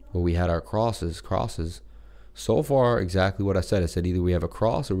 where we had our crosses. So far, exactly what I said. I said either we have a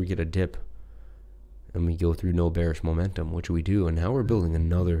cross or we get a dip, and we go through no bearish momentum, which we do. And now we're building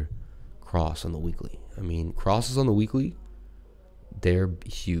another cross on the weekly. I mean, crosses on the weekly, they're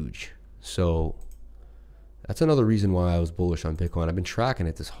huge. So that's another reason why I was bullish on Bitcoin. I've been tracking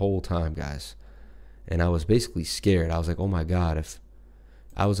it this whole time, guys, and I was basically scared. I was like, oh my God,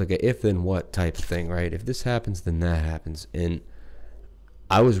 I was like a if then what type of thing, right? If this happens, then that happens. And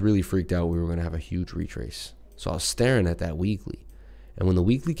I was really freaked out we were going to have a huge retrace. So I was staring at that weekly. And when the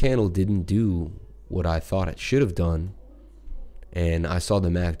weekly candle didn't do what I thought it should have done, and I saw the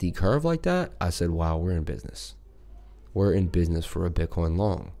MACD curve like that, I said, wow, we're in business. We're in business for a Bitcoin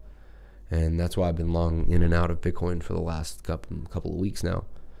long. And that's why I've been long in and out of Bitcoin for the last couple of weeks now.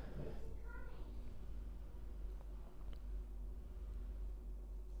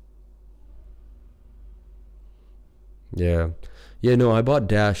 Yeah. Yeah, no, I bought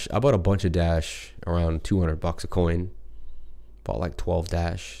Dash. I bought a bunch of Dash, around 200 bucks a coin. Bought like 12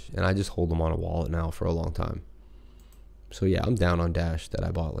 Dash, and I just hold them on a wallet now for a long time. So yeah, I'm down on Dash that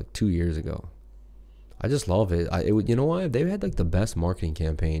I bought like 2 years ago. I just love it. You know why? They had like the best marketing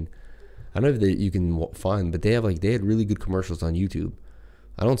campaign. I don't know if you can find, but they had really good commercials on YouTube.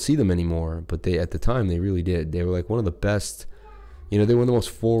 I don't see them anymore, but at the time they really did. They were like one of the best. You know, they were the most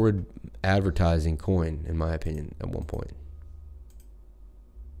forward advertising coin, in my opinion, at one point.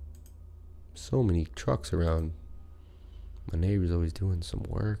 So many trucks around. My neighbor's always doing some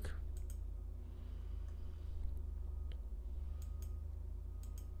work.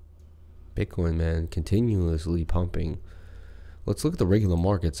 Bitcoin, man, continuously pumping. Let's look at the regular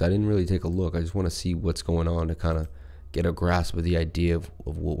markets. I didn't really take a look. I just want to see what's going on to kind of get a grasp of the idea of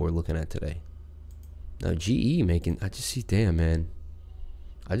what we're looking at today. Now, GE making, I just see, damn, man.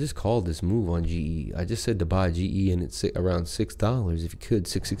 I just called this move on GE. I just said to buy GE, and it's around $6 if you could,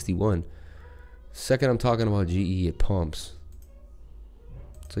 $6.61. Second I'm talking about GE, it pumps.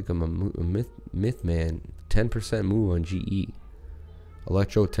 It's like I'm a myth man. 10% move on GE.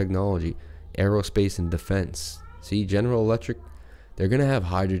 Electro technology, aerospace and defense. See, General Electric, they're gonna have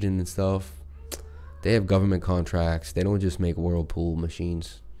hydrogen and stuff. They have government contracts. They don't just make Whirlpool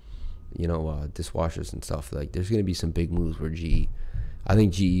machines, you know, dishwashers and stuff. Like, there's gonna be some big moves where GE. I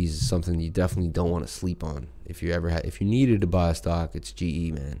think GE is something you definitely don't want to sleep on. If you needed to buy a stock, it's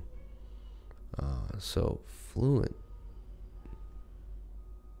GE, man. So Fluent.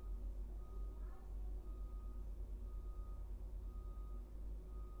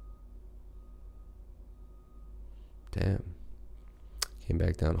 Damn. Came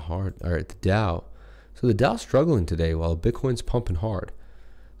back down hard. All right, the Dow. So the Dow's struggling today while Bitcoin's pumping hard.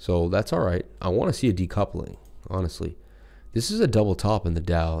 So that's all right. I want to see a decoupling, honestly. This is a double top in the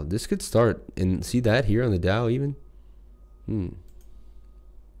Dow. This could start, and see that here on the Dow even?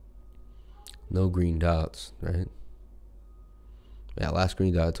 No green dots, right? Yeah, last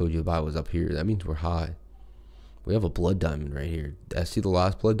green dot I told you about was up here. That means we're high. We have a blood diamond right here. I see the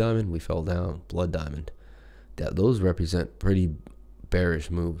last blood diamond. We fell down. Blood diamond. Those represent pretty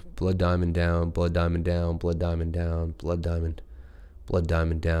bearish moves. Blood diamond down, blood diamond down, blood diamond down, blood diamond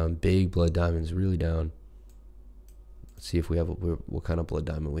down. Big blood diamonds really down. Let's see if we have what kind of blood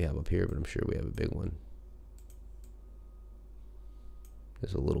diamond we have up here, but I'm sure we have a big one.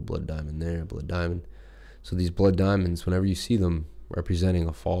 There's a little blood diamond there, blood diamond. So these blood diamonds, whenever you see them representing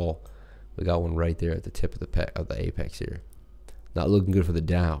a fall, we got one right there at the tip of the apex here. Not looking good for the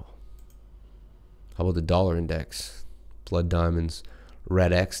Dow. How about the dollar index? Blood diamonds,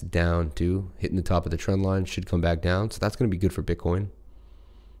 red X down too, hitting the top of the trend line, should come back down. So that's going to be good for Bitcoin,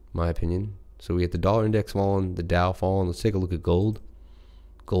 my opinion. So we get the dollar index falling, the Dow falling. Let's take a look at gold.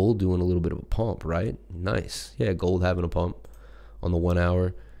 Gold doing a little bit of a pump, right? Nice. Yeah, gold having a pump on the 1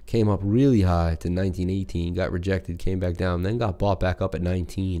 hour. Came up really high to 1918, got rejected, came back down, then got bought back up at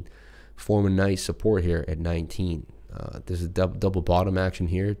 19. Forming nice support here at 19. There's a double bottom action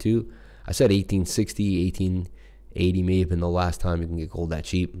here too. I said 1860, 1880 may have been the last time you can get gold that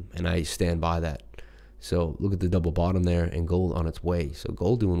cheap, and I stand by that. So look at the double bottom there, and gold on its way. So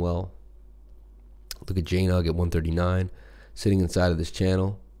gold doing well. Look at JNUG at 139, sitting inside of this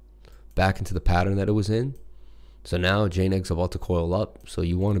channel, back into the pattern that it was in. So now JNUG's about to coil up. So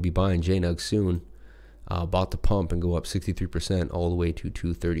you want to be buying JNUG soon. About to pump and go up 63% all the way to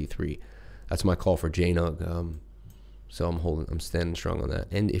 233. That's my call for JNUG. So I'm standing strong on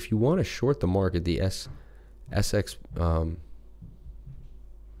that. And if you want to short the market, the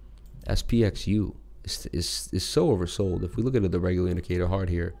SPXU is so oversold. If we look at the regular indicator hard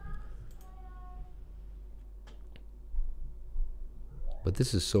here, but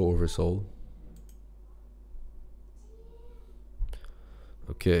this is so oversold.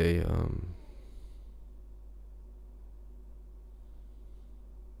 Okay,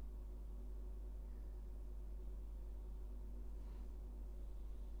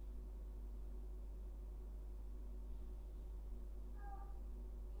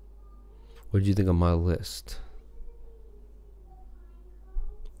 what did you think of my list?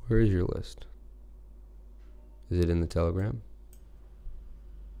 Where is your list? Is it in the Telegram?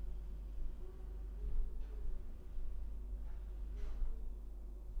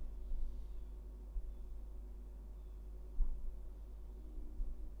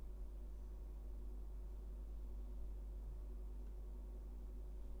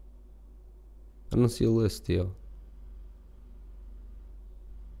 I don't see a list, Theo.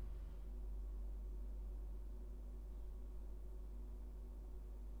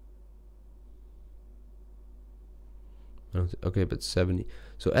 Okay, but 70.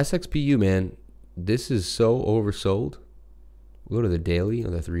 So SXPU, man, this is so oversold. We'll go to the daily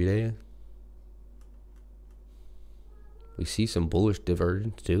on the 3-day. We see some bullish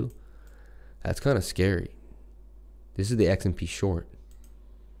divergence too. That's kind of scary. This is the XMP short,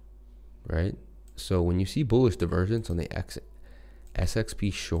 right? So when you see bullish divergence on the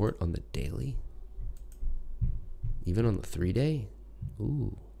SXP short on the daily, even on the 3-day,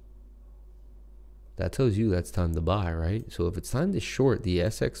 ooh, that tells you that's time to buy, right? So if it's time to short the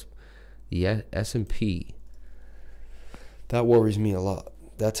S&P, that worries me a lot.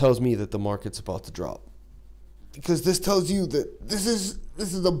 That tells me that the market's about to drop, because this tells you that this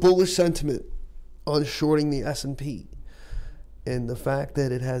is a bullish sentiment on shorting the S&P. And the fact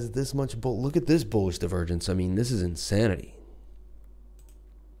that it has this much look at this bullish divergence. I mean, this is insanity.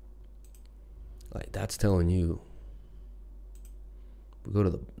 Like, that's telling you. We go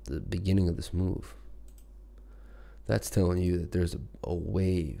to the beginning of this move. That's telling you that there's a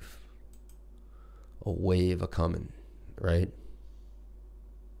wave a coming, right?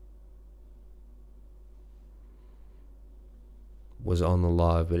 Was on the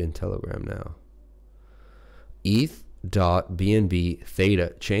live, but in Telegram now. ETH.BNB,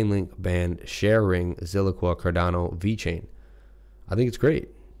 Theta, Chainlink, Band, Sharing, Zilliqua, Cardano, VeChain. I think it's great.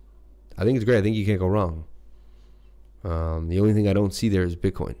 I think you can't go wrong. The only thing I don't see there is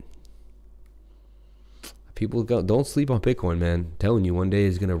Bitcoin. People don't sleep on Bitcoin, man. I'm telling you, one day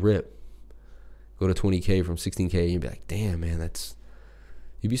is gonna rip. Go to 20K from 16K, and you'd be like, damn, man,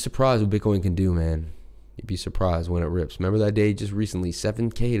 you'd be surprised what Bitcoin can do, man. You'd be surprised when it rips. Remember that day just recently,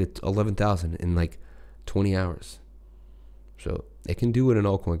 7K to 11,000 in like 20 hours. So it can do what an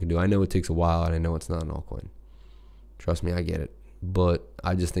altcoin can do. I know it takes a while, and I know it's not an altcoin. Trust me, I get it. But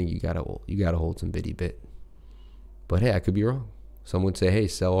I just think you gotta hold some bitty bit. But hey, I could be wrong. Some would say, hey,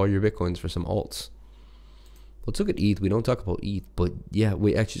 sell all your Bitcoins for some alts. Let's look at ETH. We don't talk about ETH, but yeah,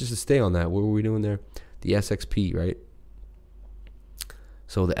 wait, actually, just to stay on that, what were we doing there? The SXP, right?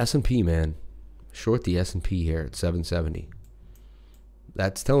 So the S&P, man, short the S&P here at 770.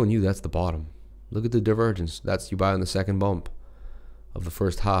 That's telling you that's the bottom. Look at the divergence. That's you buy on the second bump of the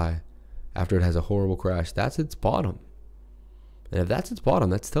first high after it has a horrible crash. That's its bottom. And if that's its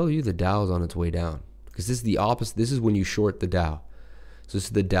bottom, that's telling you the Dow is on its way down. Because this is the opposite. This is when you short the Dow. So this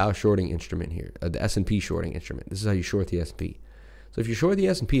is the Dow shorting instrument here, the S&P shorting instrument. This is how you short the S&P. So if you short the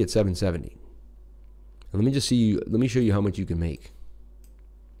S&P at 770, and let me show you how much you can make,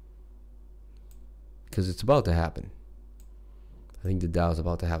 because it's about to happen. I think the Dow is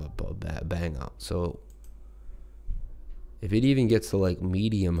about to have a bang out. So if it even gets to like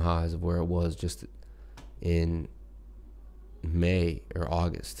medium highs of where it was just in May or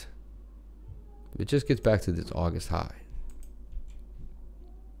August, if it just gets back to this August high,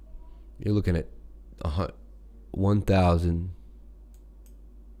 you're looking at 1,000.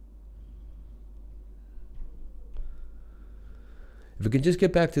 If it can just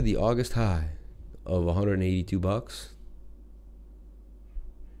get back to the August high of 182 bucks.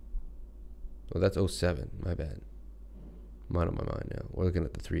 Oh, that's 07. My bad. I'm out of my mind now. We're looking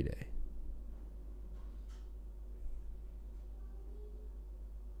at the 3-day.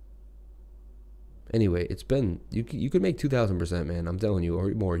 Anyway, it's been, you could make 2,000%, man. I'm telling you, or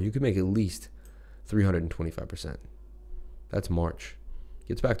more. You could make at least 325%. That's March.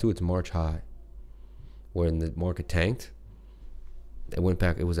 Gets back to its March high. When the market tanked, it went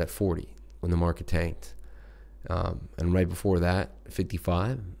back, it was at 40 when the market tanked. And right before that,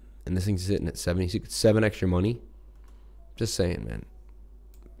 55. And this thing's sitting at 76. 7 extra money. Just saying, man.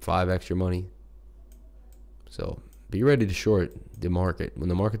 5x your money. So be ready to short the market. When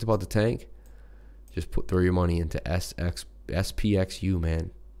the market's about to tank, just throw your money into SPXU,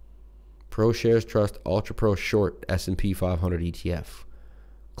 man. Pro Shares Trust Ultra Pro Short S&P 500 ETF.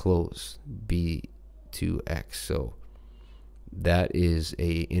 Close B2X. So that is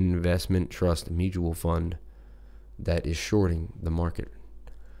a investment trust mutual fund that is shorting the market.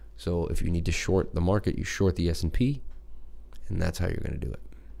 So if you need to short the market, you short the S&P, and that's how you're going to do it.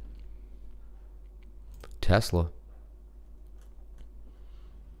 Tesla.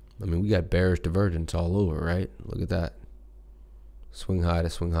 I mean, we got bearish divergence all over, right? Look at that. Swing high to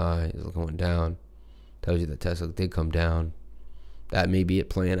swing high is going down. Tells you that Tesla did come down. That may be it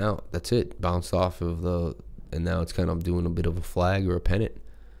playing out. That's it. Bounced off of the, and now it's kind of doing a bit of a flag or a pennant.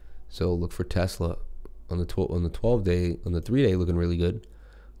 So look for Tesla on the 12-day, on the 3-day looking really good.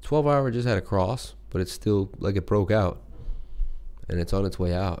 12-hour just had a cross, but it's still like it broke out. And it's on its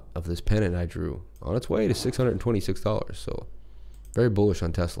way out of this pennant I drew. On its way to $626. So very bullish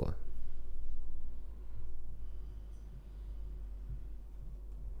on Tesla.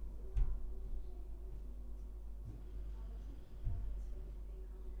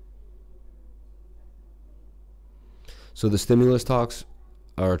 So the stimulus talks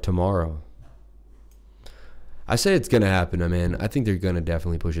are tomorrow. I say it's going to happen, man. I think they're going to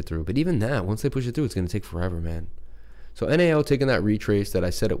definitely push it through. But even that, once they push it through, it's going to take forever, man. So NAO taking that retrace that I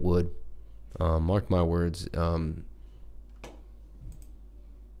said it would. Mark my words.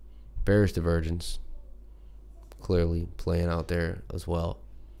 Bearish divergence. Clearly playing out there as well.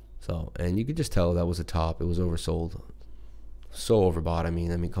 So, and you could just tell that was a top. It was oversold. So overbought. I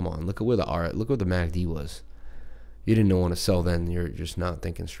mean, come on. Look at where the look where the MACD was. You didn't want to sell then. You're just not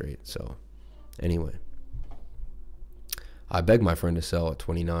thinking straight. So, anyway. I begged my friend to sell at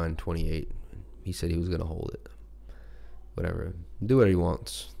 29, 28. He said he was going to hold it. Whatever. Do what he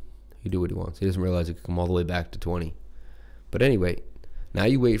wants. He do what he wants. He doesn't realize it could come all the way back to 20. But anyway, now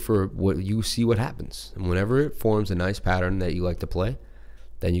you wait for what you see what happens. And whenever it forms a nice pattern that you like to play,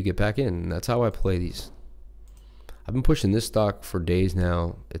 then you get back in. And that's how I play these. I've been pushing this stock for days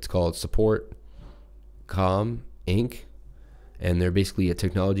now. It's called Support.com Inc. And they're basically a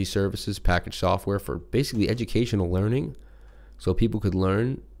technology services package software for basically educational learning. So people could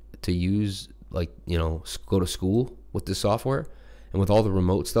learn to use, like, you know, go to school with this software. And with all the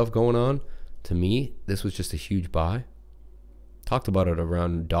remote stuff going on, to me, this was just a huge buy. Talked about it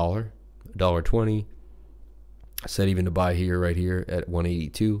around $1, $1.20. I said even to buy here, right here at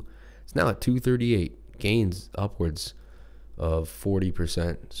 182. It's now at 238. Gains upwards of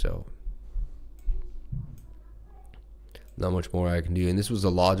 40%. So not much more I can do. And this was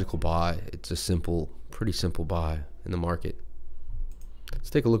a logical buy. It's a simple, pretty simple buy in the market. Let's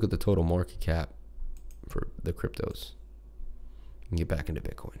take a look at the total market cap for the cryptos and get back into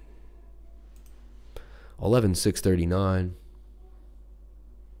Bitcoin. 11,639.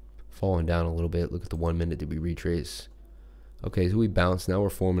 Falling down a little bit. Look at the 1 minute. Did we retrace? Okay, so we bounced. Now we're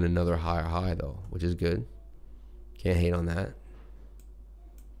forming another higher high though, which is good. Can't hate on that.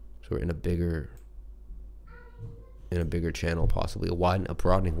 So we're in a bigger channel, possibly a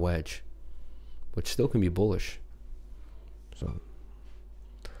broadening wedge, which still can be bullish. So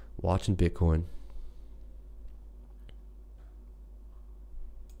watching Bitcoin.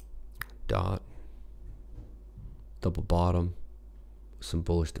 Dot. Double bottom. Some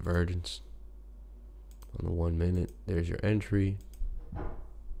bullish divergence. On the 1 minute. There's your entry.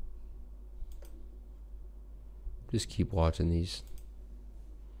 Just keep watching these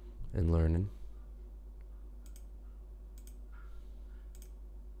and learning.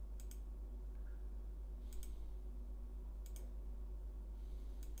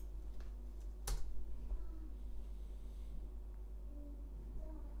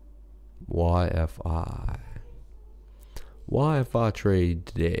 YFI trade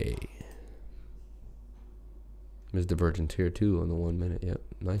today. There's divergence here too on the 1 minute. Yep,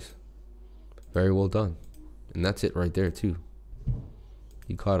 nice. Very well done. And that's it right there too.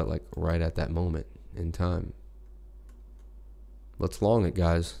 You caught it like right at that moment in time. Let's long it,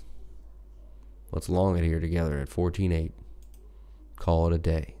 guys. Let's long it here together at 14.8. Call it a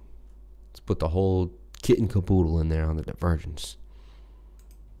day. Let's put the whole kit and caboodle in there on the divergence.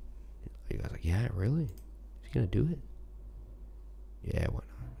 You guys are like, yeah, really? He's gonna do it? Yeah, why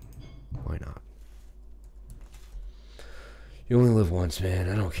not? Why not? You only live once, man.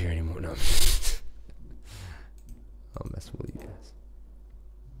 I don't care anymore. No. I'm messing with you guys.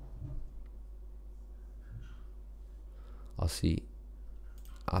 I see.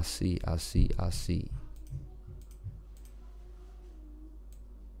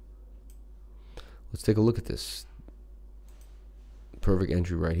 Let's take a look at this. perfect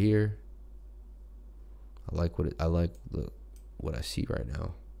entry right here. I like what I see right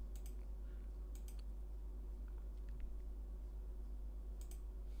now.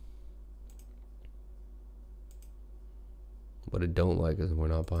 What I don't like is we're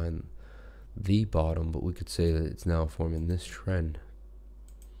not buying the bottom, but we could say that it's now forming this trend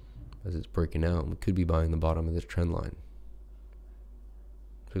as it's breaking out. We could be buying the bottom of this trend line.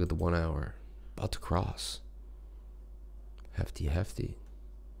 Look at the 1 hour, about to cross. Hefty, hefty.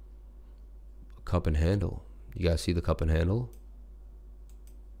 A cup and handle. You guys see the cup and handle?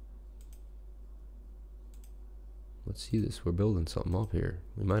 Let's see this. We're building something up here.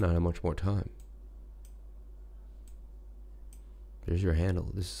 We might not have much more time. There's your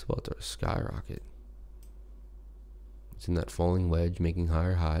handle. This is about to skyrocket. It's in that falling wedge, making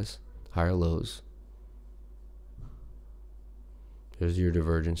higher highs, higher lows. There's your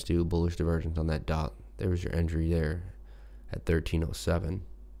divergence too, bullish divergence on that dot. There was your entry there at 1307.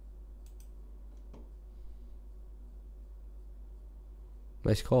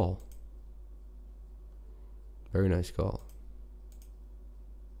 Nice call. Very nice call.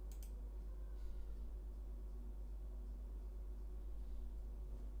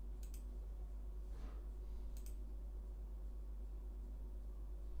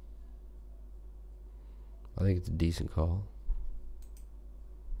 I think it's a decent call.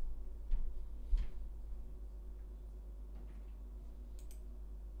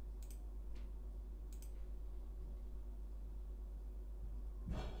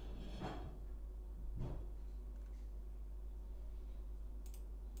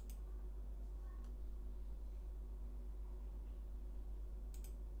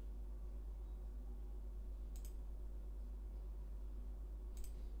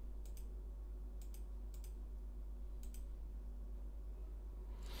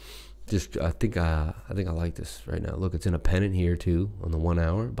 I think I like this right now. Look, it's in a pennant here too on the 1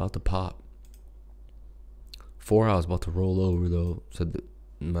 hour, about to pop. 4 hours about to roll over though, so the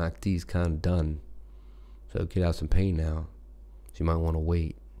MACD's kind of done. So it could have some pain now. So you might want to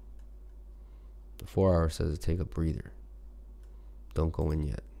wait. The 4 hour says to take a breather. Don't go in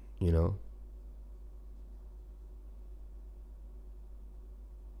yet, you know?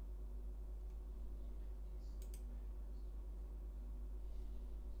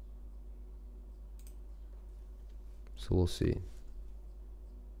 So we'll see.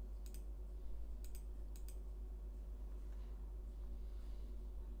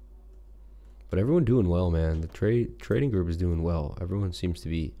 But everyone doing well, man. The trading group is doing well. Everyone seems to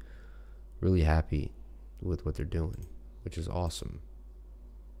be really happy with what they're doing, which is awesome.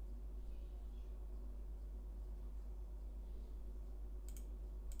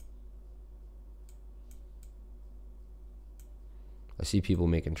 I see people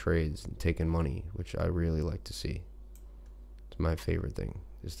making trades and taking money, which I really like to see. It's my favorite thing,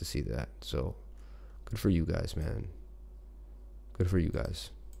 is to see that. So good for you guys, man. Good for you guys.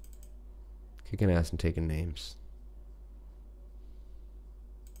 Kicking ass and taking names.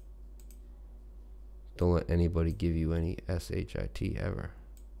 Don't let anybody give you any SHIT ever.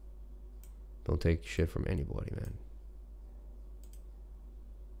 Don't take shit from anybody, man.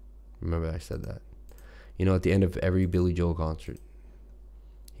 Remember I said that. You know, at the end of every Billy Joel concert,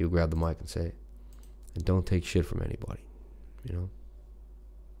 he would grab the mic and say, and don't take shit from anybody. You know?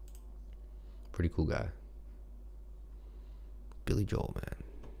 Pretty cool guy. Billy Joel, man.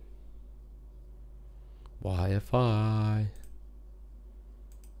 YFI.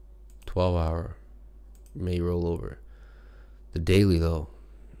 12 hour. May roll over. The daily, though,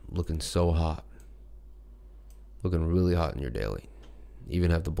 looking so hot. Looking really hot in your daily.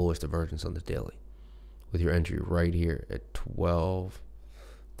 Even have the bullish divergence on the daily. With your entry right here at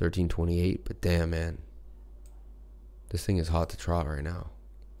 1328. But damn, man. This thing is hot to trot right now.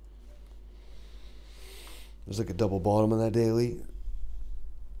 There's like a double bottom on that daily.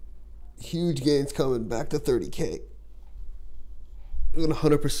 Huge gains coming back to 30K. We're gonna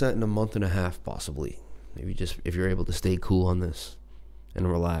 100% in a month and a half, possibly. Maybe just if you're able to stay cool on this and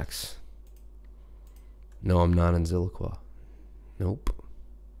relax. No, I'm not in Zilliqua. Nope.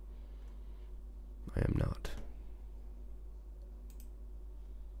 I am not.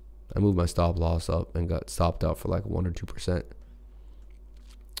 I moved my stop loss up and got stopped out for like 1 or 2%.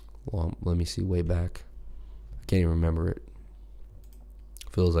 Well, let me see way back. I can't even remember it.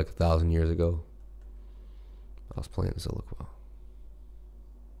 Feels like 1,000 years ago. I was playing Zilliqua.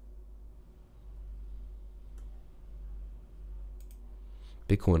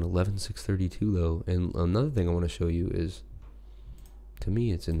 Bitcoin 11,632 though. And another thing I want to show you is, to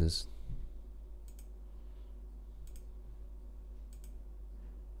me, it's in this.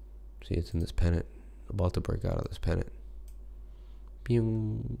 See, it's in this pennant. About to break out of this pennant.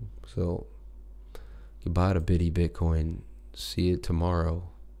 Pew. So goodbye to Bitty Bitcoin. See it tomorrow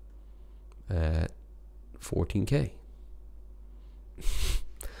at 14K.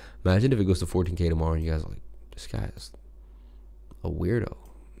 Imagine if it goes to 14K tomorrow and you guys are like, this guy is a weirdo.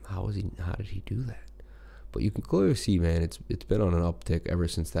 How did he do that? But you can clearly see, man, it's been on an uptick ever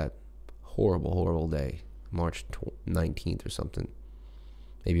since that horrible day, March 19th or something.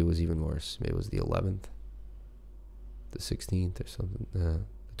 Maybe it was even worse. Maybe it was the 11th, the 16th or something, the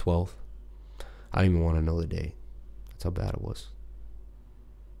 12th. I don't even want to know the day. That's how bad it was.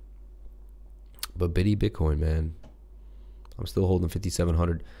 But Bitty Bitcoin, man, I'm still holding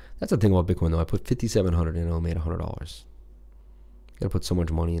 5,700. That's the thing about Bitcoin, though. I put 5,700 in and I made $100. You gotta put so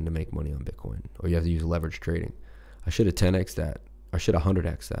much money in to make money on Bitcoin, or you have to use leverage trading. I should have 10x that. I should have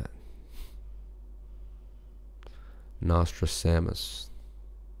 100x that. Nostradamus.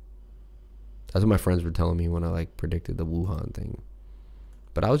 That's what my friends were telling me when I like predicted the Wuhan thing.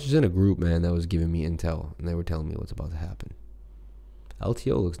 But I was just in a group, man, that was giving me intel, and they were telling me what's about to happen.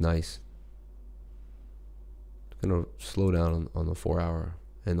 LTO looks nice. It's gonna slow down on the 4 hour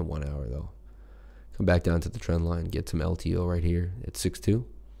and the 1 hour though. Come back down to the trend line, get some LTO right here at 6.2,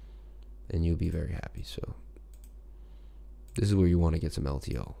 and you'll be very happy. So this is where you want to get some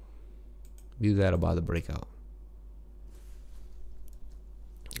LTO. Do that or buy the breakout.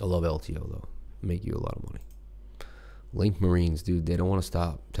 I love LTO though. Make you a lot of money. Link Marines, dude, they don't want to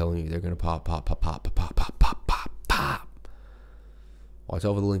stop telling you they're gonna pop. Watch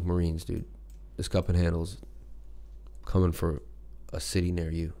out for the Link Marines, dude. This cup and handle's coming for a city near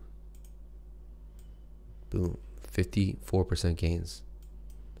you. Boom, 54% gains.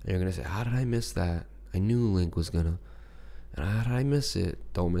 And you're gonna say, how did I miss that? I knew Link was gonna, and how did I miss it?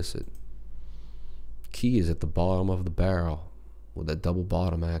 Don't miss it. Key is at the bottom of the barrel with that double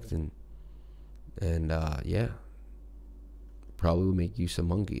bottom acting, and yeah, probably would make you some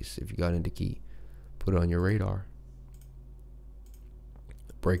monkeys if you got into Key. Put it on your radar.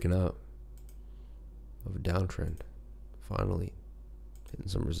 Breaking out of a downtrend, finally hitting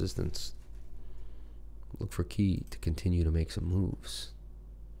some resistance. Look for Key to continue to make some moves.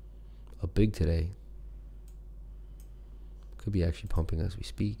 Up big today. Could be actually pumping as we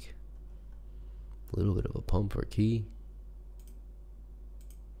speak. A little bit of a pump for Key.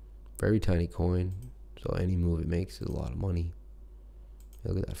 Very tiny coin, so any move it makes is a lot of money.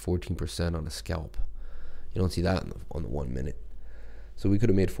 Look at that, 14% on a scalp. You don't see that on the 1 minute. So we could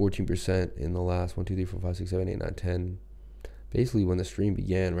have made 14% in the last 1, 2, 3, 4, 5, 6, 7, 8, 9, 10. Basically when the stream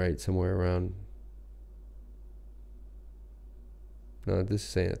began, right? Somewhere around, no, this is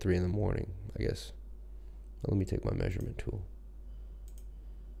saying at 3 in the morning, I guess. Now let me take my measurement tool.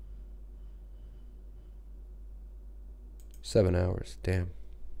 7 hours, damn.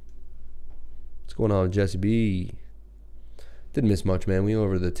 What's going on with Jesse B? Didn't miss much, man. We went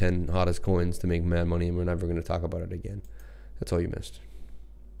over the 10 hottest coins to make mad money, and we're never going to talk about it again. That's all you missed.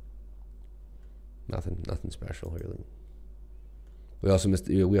 Nothing special, really. We also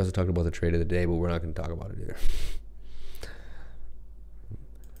talked about the trade of the day, but we're not going to talk about it either.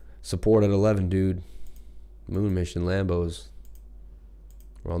 Support at 11, dude. Moon mission, Lambos.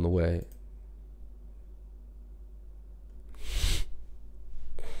 We're on the way.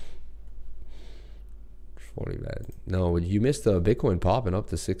 Funny, man. No, you missed the Bitcoin popping up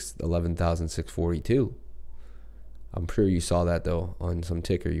to 11,642. I'm sure you saw that though on some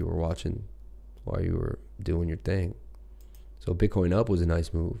ticker you were watching while you were doing your thing. So Bitcoin up was a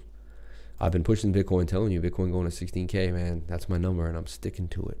nice move. I've been pushing Bitcoin, telling you Bitcoin going to 16K, man. That's my number, and I'm sticking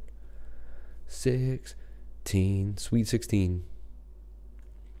to it. 16, sweet 16.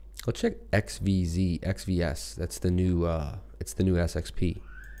 Let's check XVS. That's the new. It's the new SXP.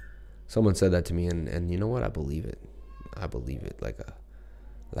 Someone said that to me, and you know what? I believe it. I believe it like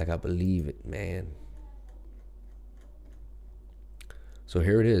I believe it, man. So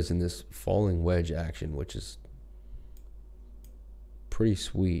here it is in this falling wedge action, which is pretty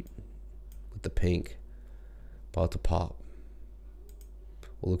sweet with the pink about to pop.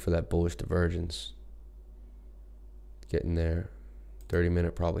 We'll look for that bullish divergence. Getting there.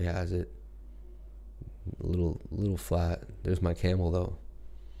 30-minute probably has it. A little flat. There's my camel though.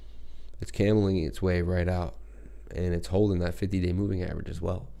 It's cameling its way right out, and it's holding that 50-day moving average as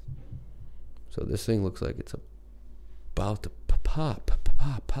well. So this thing looks like it's about to pop.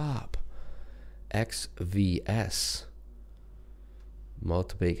 XVS.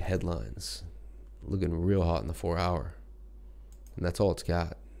 Multi-big headlines. Looking real hot in the 4 hour. And that's all it's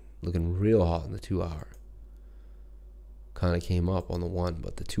got. Looking real hot in the 2 hour. Kind of came up on the 1,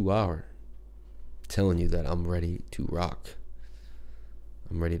 but the 2 hour, telling you that I'm ready to rock.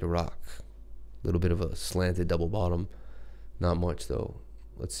 I'm ready to rock. A little bit of a slanted double bottom. Not much though.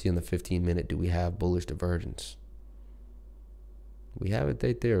 Let's see on the 15-minute, do we have bullish divergence? We have it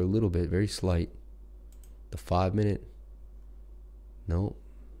right there a little bit, very slight. The 5-minute, nope.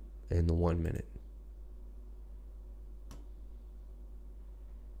 And the 1-minute.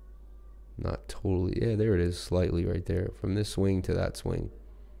 Not totally, yeah, there it is, slightly right there. From this swing to that swing.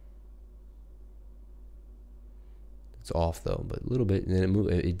 It's off though, but a little bit, and then it moved,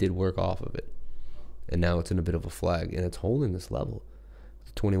 it did work off of it. And now it's in a bit of a flag, and it's holding this level.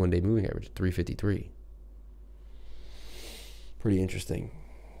 The 21-day moving average, 353. Pretty interesting.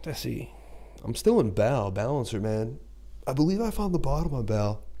 Let's see. I'm still in balancer, man. I believe I found the bottom on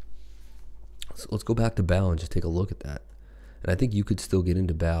Bal. So let's go back to Bal and just take a look at that. And I think you could still get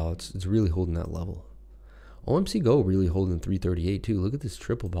into Bal. It's really holding that level. OMC Go really holding 338 too. Look at this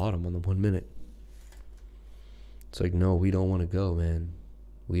triple bottom on the 1 minute. It's like, no, we don't want to go, man.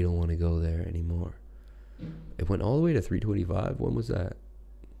 We don't want to go there anymore. It went all the way to 325. When was that?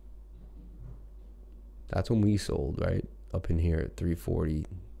 That's when we sold, right? Up in here at 340.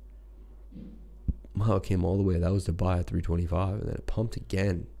 Wow, it came all the way. That was to buy at 325, and then it pumped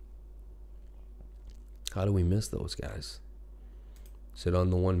again. How do we miss those guys? Sit on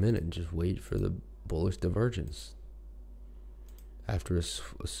the 1 minute and just wait for the bullish divergence after a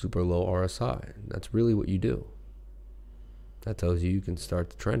super low RSI. That's really what you do. That tells you can start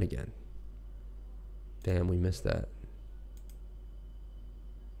the trend again. Damn, we missed that.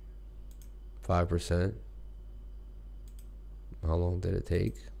 5%. How long did it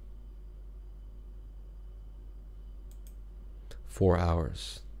take? 4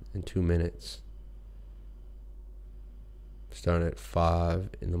 hours and 2 minutes. Starting at 5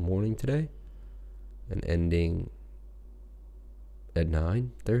 in the morning today and ending at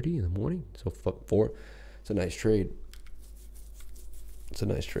 9:30 in the morning. So 4. It's a nice trade. It's a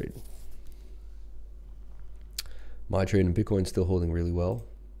nice trade. My trade in Bitcoin still holding really well.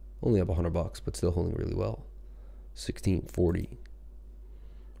 Only up $100, but still holding really well. 1640.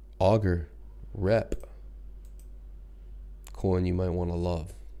 Augur Rep. Coin you might want to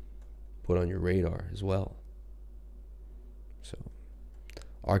love. Put on your radar as well. So,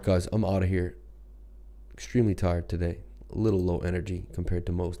 alright guys, I'm out of here. Extremely tired today. A little low energy compared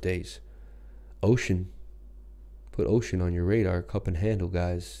to most days. Ocean. Put Ocean on your radar. Cup and handle,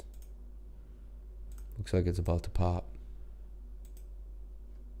 guys. Looks like it's about to pop.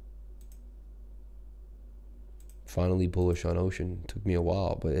 Finally bullish on Ocean. Took me a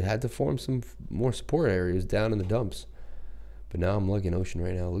while, but it had to form some more support areas down in the dumps. But now I'm liking Ocean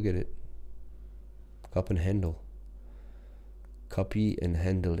right now. Look at it. Cup and handle. Cuppy and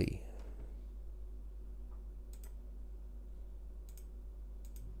handily.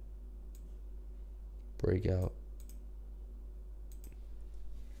 Breakout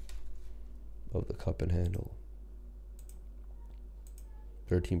of the cup and handle.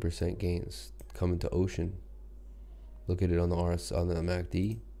 13% gains coming to Ocean. Look at it on the RS on the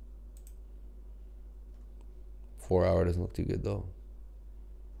MACD. 4 hour doesn't look too good though.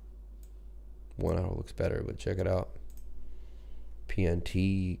 1 hour looks better, but check it out.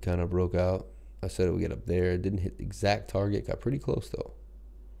 PNT kind of broke out. I said it would get up there. It didn't hit the exact target. Got pretty close though.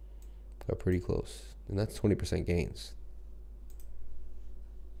 Got pretty close. And that's 20% gains.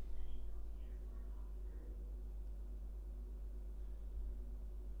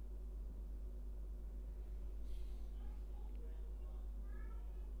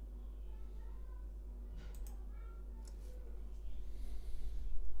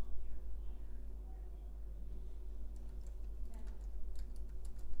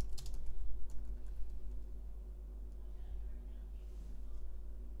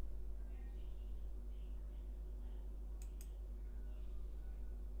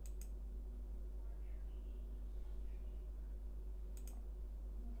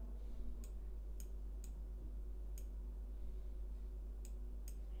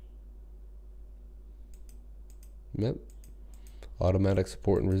 Yep. Automatic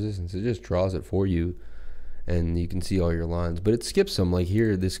support and resistance. It just draws it for you and you can see all your lines. But it skips some. Like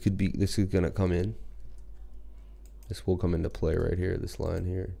here, this is gonna come in. This will come into play right here, this line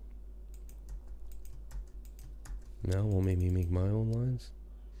here. Now won't make me make my own lines.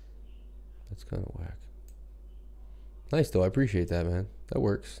 That's kind of whack. Nice though, I appreciate that, man. That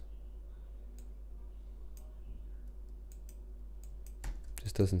works.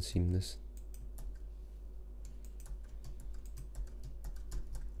 Just doesn't seem this.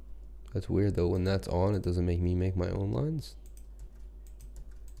 That's weird though, when that's on, it doesn't make me make my own lines.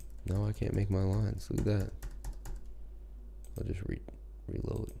 No, I can't make my lines. Look at that. I'll just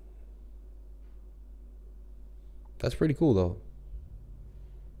reload. That's pretty cool though.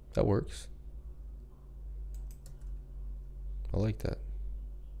 That works. I like that.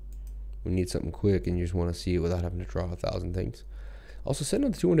 We need something quick and you just want to see it without having to draw 1,000 things. Also, set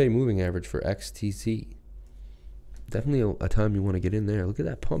on the 200-day moving average for XTC. Definitely a time you want to get in there. Look at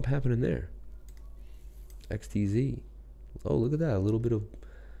that pump happening there. XTZ. Oh, look at that. A little bit of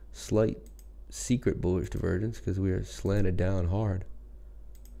slight secret bullish divergence because we are slanted down hard.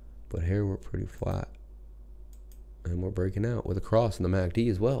 But here we're pretty flat. And we're breaking out with a cross in the MACD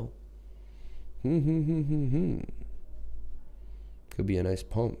as well. Could be a nice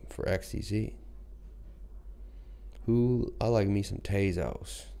pump for XTZ. I like me some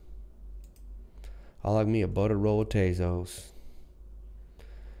Tezos. I like me a buttered roll of Tezos.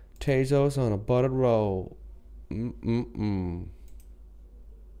 Tezos on a buttered roll.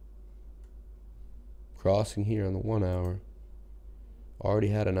 Crossing here on the 1 hour. Already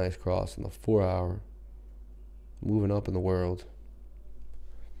had a nice cross in the 4 hour. Moving up in the world.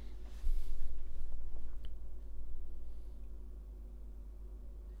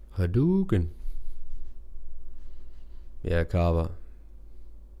 Hadouken. Yeah, Kava.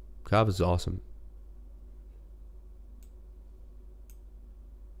 Kava's awesome.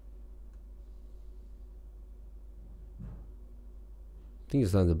 I think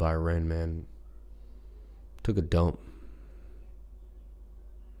it's time to buy Ren, man. Took a dump.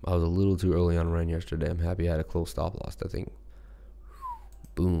 I was a little too early on Ren yesterday. I'm happy I had a close stop loss, I think.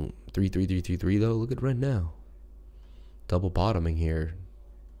 Boom. 33333 though. Look at Ren now. Double bottoming here.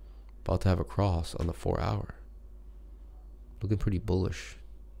 About to have a cross on the 4 hour. Looking pretty bullish.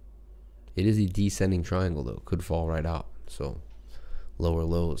 It is a descending triangle though. Could fall right out. So lower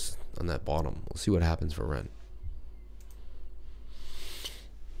lows on that bottom. We'll see what happens for Ren.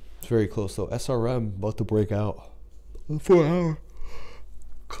 It's very close though. SRM about to break out. 4 hour.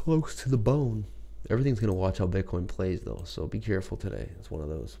 Close to the bone. Everything's going to watch how Bitcoin plays though. So be careful today. It's one of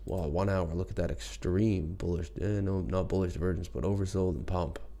those. Wow, 1 hour. Look at that extreme bullish. No, not bullish divergence, but oversold and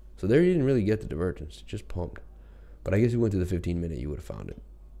pump. So there you didn't really get the divergence. It just pumped. But I guess if you went to the 15-minute, you would have found it.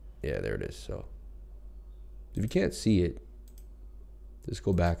 Yeah, there it is. So if you can't see it, just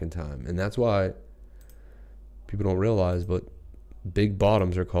go back in time. And that's why people don't realize, but big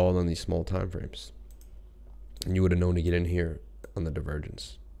bottoms are called on these small time frames. And you would have known to get in here on the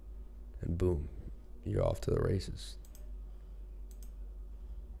divergence. And boom, you're off to the races.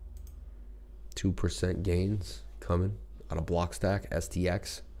 2% gains coming on a block stack,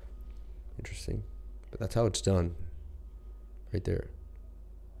 STX. Interesting. But that's how it's done. Right there.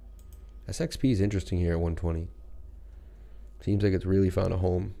 SXP is interesting here at 120. Seems like it's really found a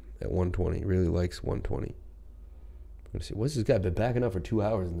home at 120. Really likes 120. I'm gonna see. What's this guy been backing up for 2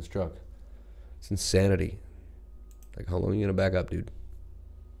 hours in this truck? It's insanity. Like, how long are you gonna back up, dude?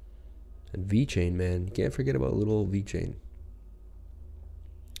 And V-chain, man. You can't forget about little old V-chain.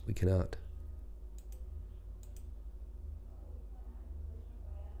 We cannot.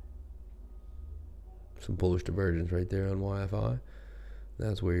 Some bullish divergence right there on YFI.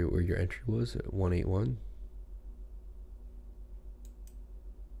 That's where your entry was at 181.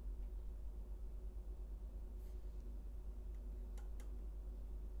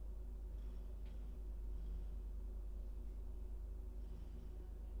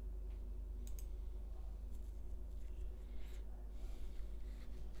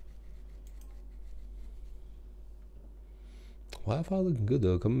 Wi-Fi looking good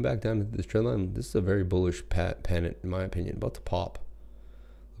though. Coming back down to this trend line. This is a very bullish pennant in my opinion. About to pop.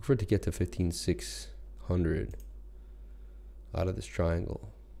 Look for it to get to 15,600 out of this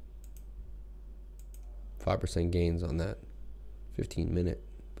triangle. 5% gains on that 15-minute.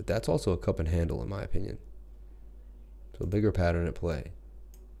 But that's also a cup and handle in my opinion. So a bigger pattern at play.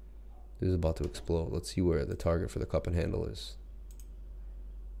 This is about to explode. Let's see where the target for the cup and handle is.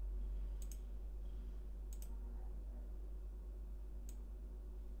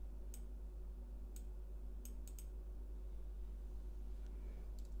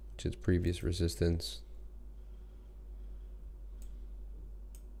 Its previous resistance.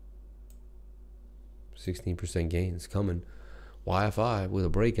 %16 gains coming. YFI with a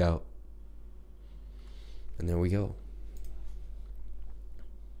breakout. And there we go.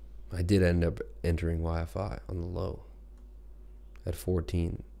 I did end up entering YFI on the low at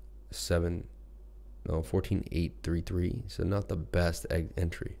 14.833. So not the best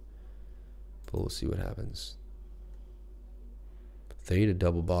entry. But we'll see what happens. Theta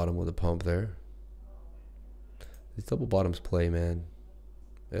double bottom with a pump there. These double bottoms play, man.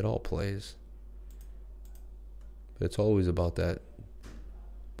 It all plays. But it's always about that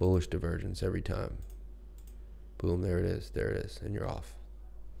bullish divergence every time. Boom, there it is. There it is. And you're off.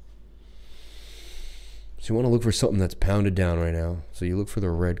 So you want to look for something that's pounded down right now. So you look for the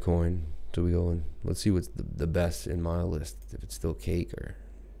red coin. So we going, let's see what's the best in my list, if it's still cake or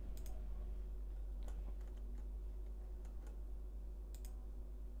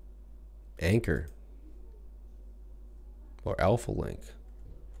Anchor or Alpha Link.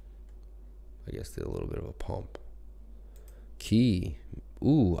 I guess did a little bit of a pump. Key.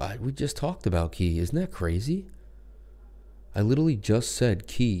 Ooh, we just talked about Key. Isn't that crazy? I literally just said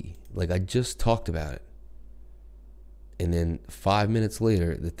Key. Like, I just talked about it. And then 5 minutes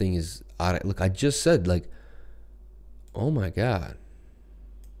later, the thing is out. Look, I just said, like, oh my God.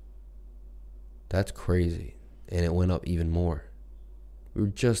 That's crazy. And it went up even more. We were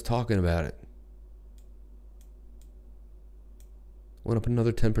just talking about it. Went up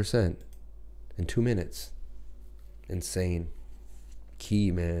another 10% in 2 minutes. Insane.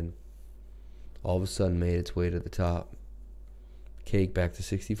 Key, man. All of a sudden made its way to the top. Cake back to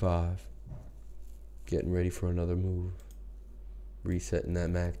 65. Getting ready for another move. Resetting that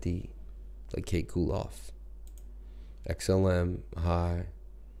MACD. Like Cake cool off. XLM high.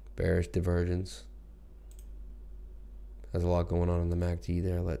 Bearish divergence. Has a lot going on in the MACD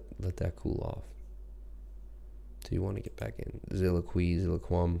there. Let that cool off. So you want to get back in.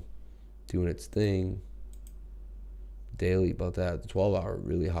 Zillaquam doing its thing. Daily about that. The 12-hour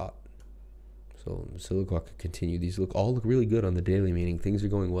really hot. So Silicon could continue. These all look really good on the daily, meaning things are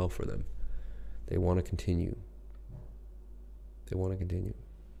going well for them. They want to continue. They want to continue.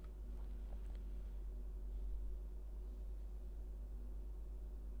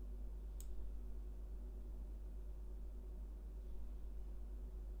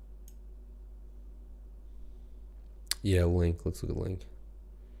 Yeah, Link. Let's look at Link.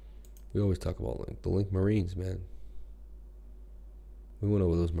 We always talk about Link. The Link Marines, man. We went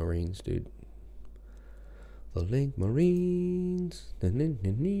over those Marines, dude. The Link Marines.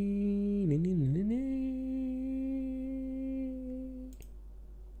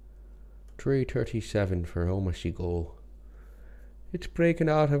 $337 for Omashigo. It's breaking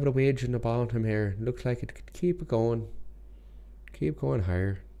out of the wedge in the bottom here. Looks like it could keep going. Keep going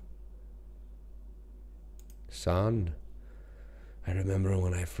higher. Sand. I remember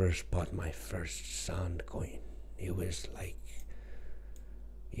when I first bought my first sand coin. It was like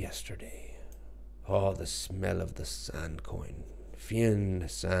yesterday. Oh, the smell of the sand coin. Feeling the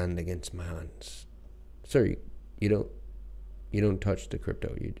sand against my hands. Sir, you don't touch the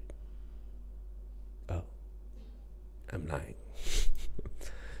crypto. Oh, I'm lying.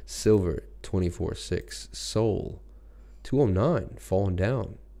 Silver 24.6. Sol 209 falling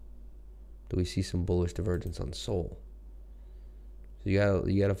down. Do we see some bullish divergence on Sol? So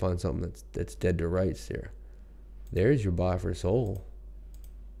you gotta find something that's dead to rights there. There's your buy for Sol.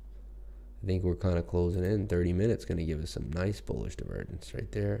 I think we're kind of closing in. 30 minutes going to give us some nice bullish divergence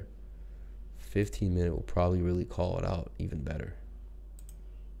right there. 15 minute will probably really call it out even better.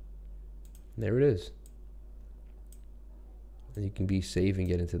 And there it is. And you can be safe and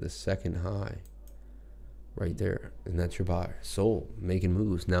get into the second high right there. And that's your buy. Sol making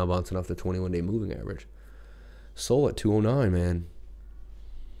moves. Now bouncing off the 21-day moving average. Sol at 209, man.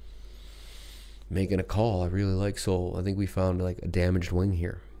 Making a call. I really like Sol. I think we found like a damaged wing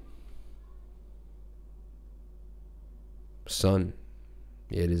here. Sun.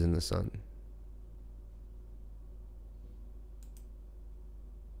 Yeah, it is in the sun.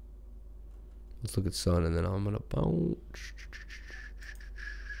 Let's look at sun and then I'm gonna bounce.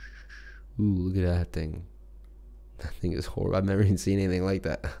 Ooh, look at that thing. That thing is horrible. I've never even seen anything like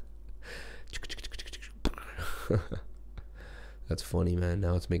that. That's funny, man.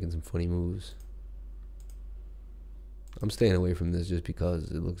 Now it's making some funny moves. I'm staying away from this just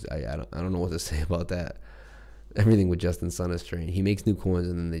because it looks. I don't know what to say about that. Everything with Justin Sun is strange. He makes new coins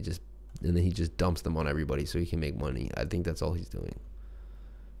and then he just dumps them on everybody so he can make money. I think that's all he's doing.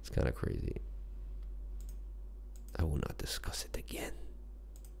 It's kind of crazy. I will not discuss it again.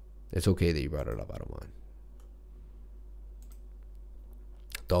 It's okay that you brought it up. I don't mind.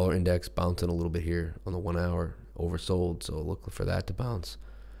 Dollar index bouncing a little bit here on the 1 hour. Oversold, so look for that to bounce.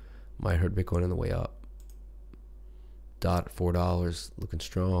 Might hurt Bitcoin on the way up. Dot at $4, looking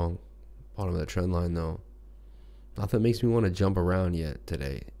strong. Bottom of the trend line though. Nothing makes me want to jump around yet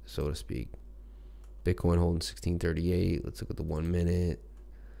today, so to speak. Bitcoin holding 1638. Let's look at the 1 minute.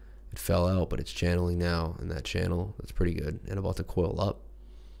 It fell out, but it's channeling now in that channel. That's pretty good. And about to coil up.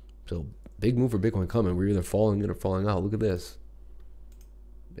 So big move for Bitcoin coming. We're either falling in or falling out. Look at this.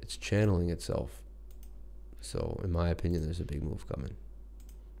 It's channeling itself. So in my opinion, there's a big move coming.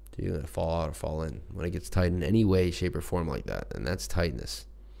 So you're going to fall out or fall in when it gets tight in any way, shape, or form like that. And that's tightness.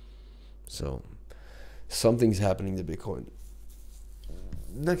 So something's happening to Bitcoin.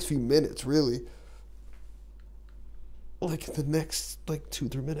 Next few minutes, really. like the next like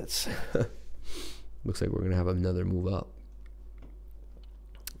 2-3 minutes. Looks like we're gonna have another move up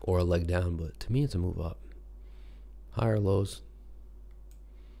or a leg down, but to me it's a move up. Higher lows,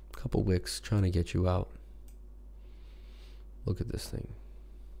 couple wicks trying to get you out. Look at this thing.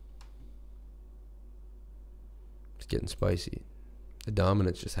 It's getting spicy. The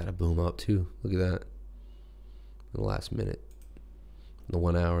dominance just had a boom up too. Look at that. In the last minute. In the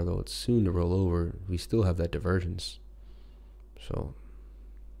 1 hour, though it's soon to roll over, we still have that divergence. So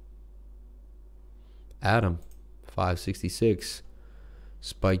Atom 566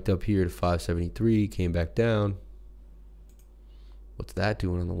 spiked up here to 573, came back down. What's that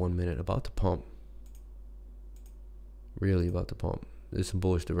doing on the 1 minute? About to pump. Really about to pump. There's some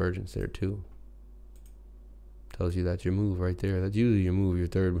bullish divergence there too. Tells you that's your move right there. That's usually your move, your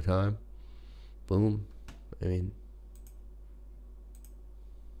third time. Boom. I mean,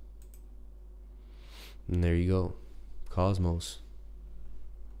 and there you go. Cosmos.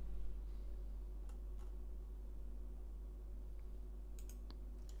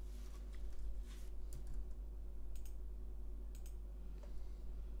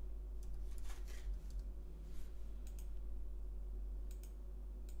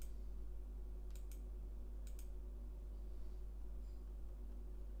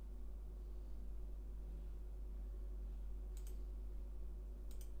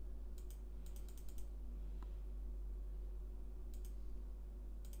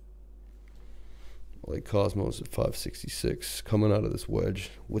 Like Cosmos at 566 coming out of this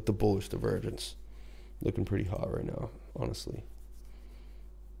wedge with the bullish divergence. Looking pretty hot right now, honestly.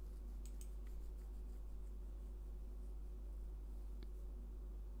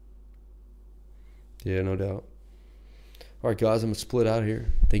 Yeah, no doubt. All right, guys, I'm going to split out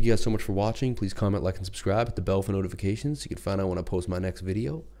here. Thank you guys so much for watching. Please comment, like, and subscribe. Hit the bell for notifications so you can find out when I post my next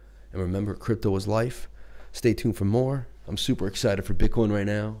video. And remember, crypto is life. Stay tuned for more. I'm super excited for Bitcoin right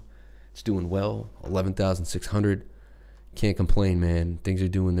now. It's doing well, 11,600. Can't complain, man. Things are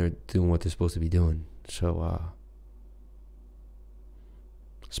doing what they're supposed to be doing. So,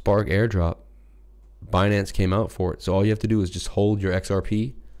 Spark airdrop. Binance came out for it. So all you have to do is just hold your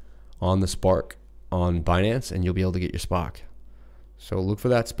XRP on the Spark on Binance, and you'll be able to get your SPOC. So look for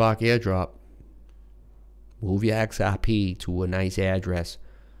that SPOC airdrop. Move your XRP to a nice address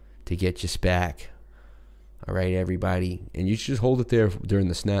to get your SPAC. All right, everybody. And you should just hold it there during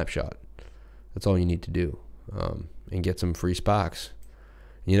the snapshot. That's all you need to do. And get some free SPOCs.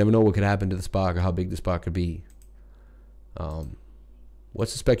 You never know what could happen to the SPOC or how big the SPOC could be.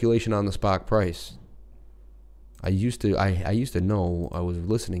 What's the speculation on the SPOC price? I used to know. I was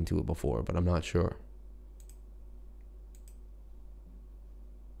listening to it before, but I'm not sure.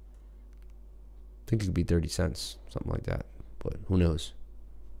 I think it could be 30 cents, something like that. But who knows?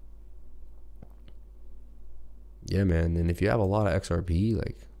 Yeah, man. And if you have a lot of XRP,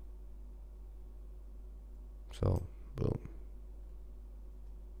 like, so, boom.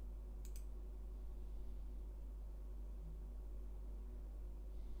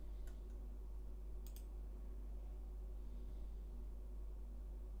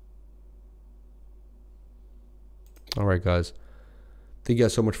 All right, guys. Thank you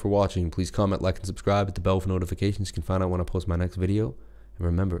guys so much for watching. Please comment, like, and subscribe. Hit the bell for notifications. You can find out when I post my next video. And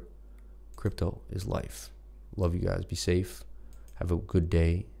remember, crypto is life. Love you guys. Be safe. Have a good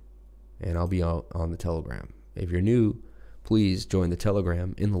day. And I'll be out on the Telegram. If you're new, please join the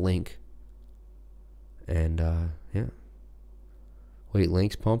Telegram in the link. And, yeah. Wait,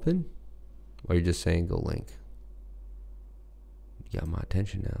 link's pumping? Or you're just saying go link? You got my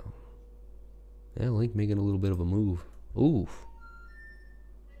attention now. Yeah, link making a little bit of a move. Oof.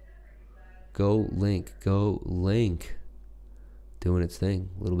 Go link. Go link. Doing its thing.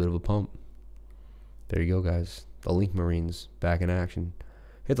 A little bit of a pump. There you go, guys. The Link Marines back in action.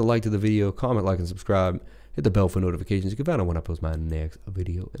 Hit the like to the video. Comment, like, and subscribe. Hit the bell for notifications. You can find out when I post my next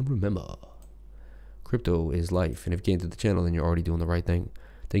video. And remember, crypto is life. And if you came to the channel, then you're already doing the right thing.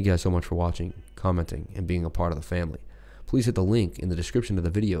 Thank you guys so much for watching, commenting, and being a part of the family. Please hit the link in the description of the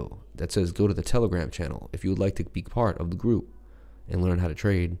video that says go to the Telegram channel if you would like to be part of the group and learn how to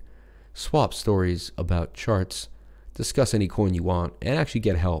trade, swap stories about charts, discuss any coin you want, and actually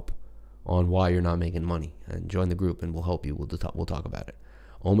get help on why you're not making money. And join the group and we'll help you. We'll talk about it.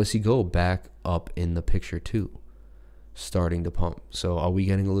 Almost go back up in the picture too, starting to pump. So are we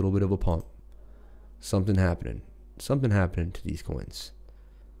getting a little bit of a pump? Something happening. Something happening to these coins.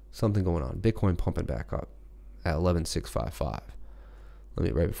 Something going on. Bitcoin pumping back up at 11,655.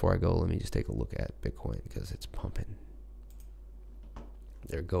 Right before I go, let me just take a look at Bitcoin because it's pumping.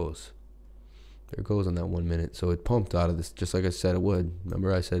 There it goes. There it goes on that 1 minute. So it pumped out of this just like I said it would.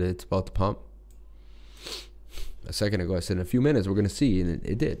 Remember I said it's about to pump? A second ago, I said in a few minutes we're going to see, and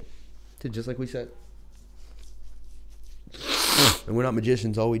it did. It did just like we said. And we're not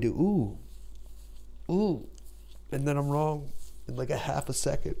magicians. All we do, ooh, and then I'm wrong in like a half a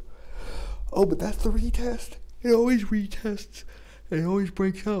second. Oh, but that's the retest. It always retests. It always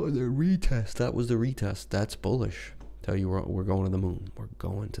breaks out in the retest. That was the retest. That's bullish. Tell you we're going to the moon. We're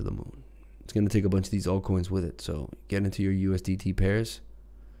going to the moon. It's going to take a bunch of these altcoins with it. So get into your USDT pairs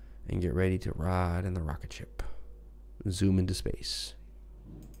and get ready to ride in the rocket ship. Zoom into space.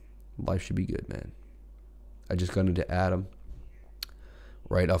 Life should be good, man. I just got into Atom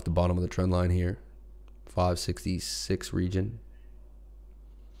right off the bottom of the trend line here. 566 region.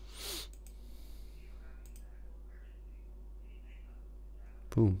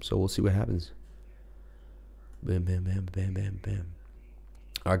 Boom. So we'll see what happens. Bam, bam, bam, bam, bam, bam.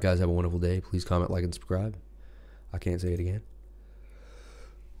 All right, guys. Have a wonderful day. Please comment, like, and subscribe. I can't say it again.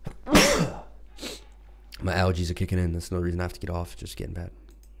 My allergies are kicking in. That's no reason I have to get off. It's just getting bad.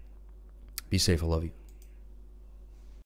 Be safe. I love you.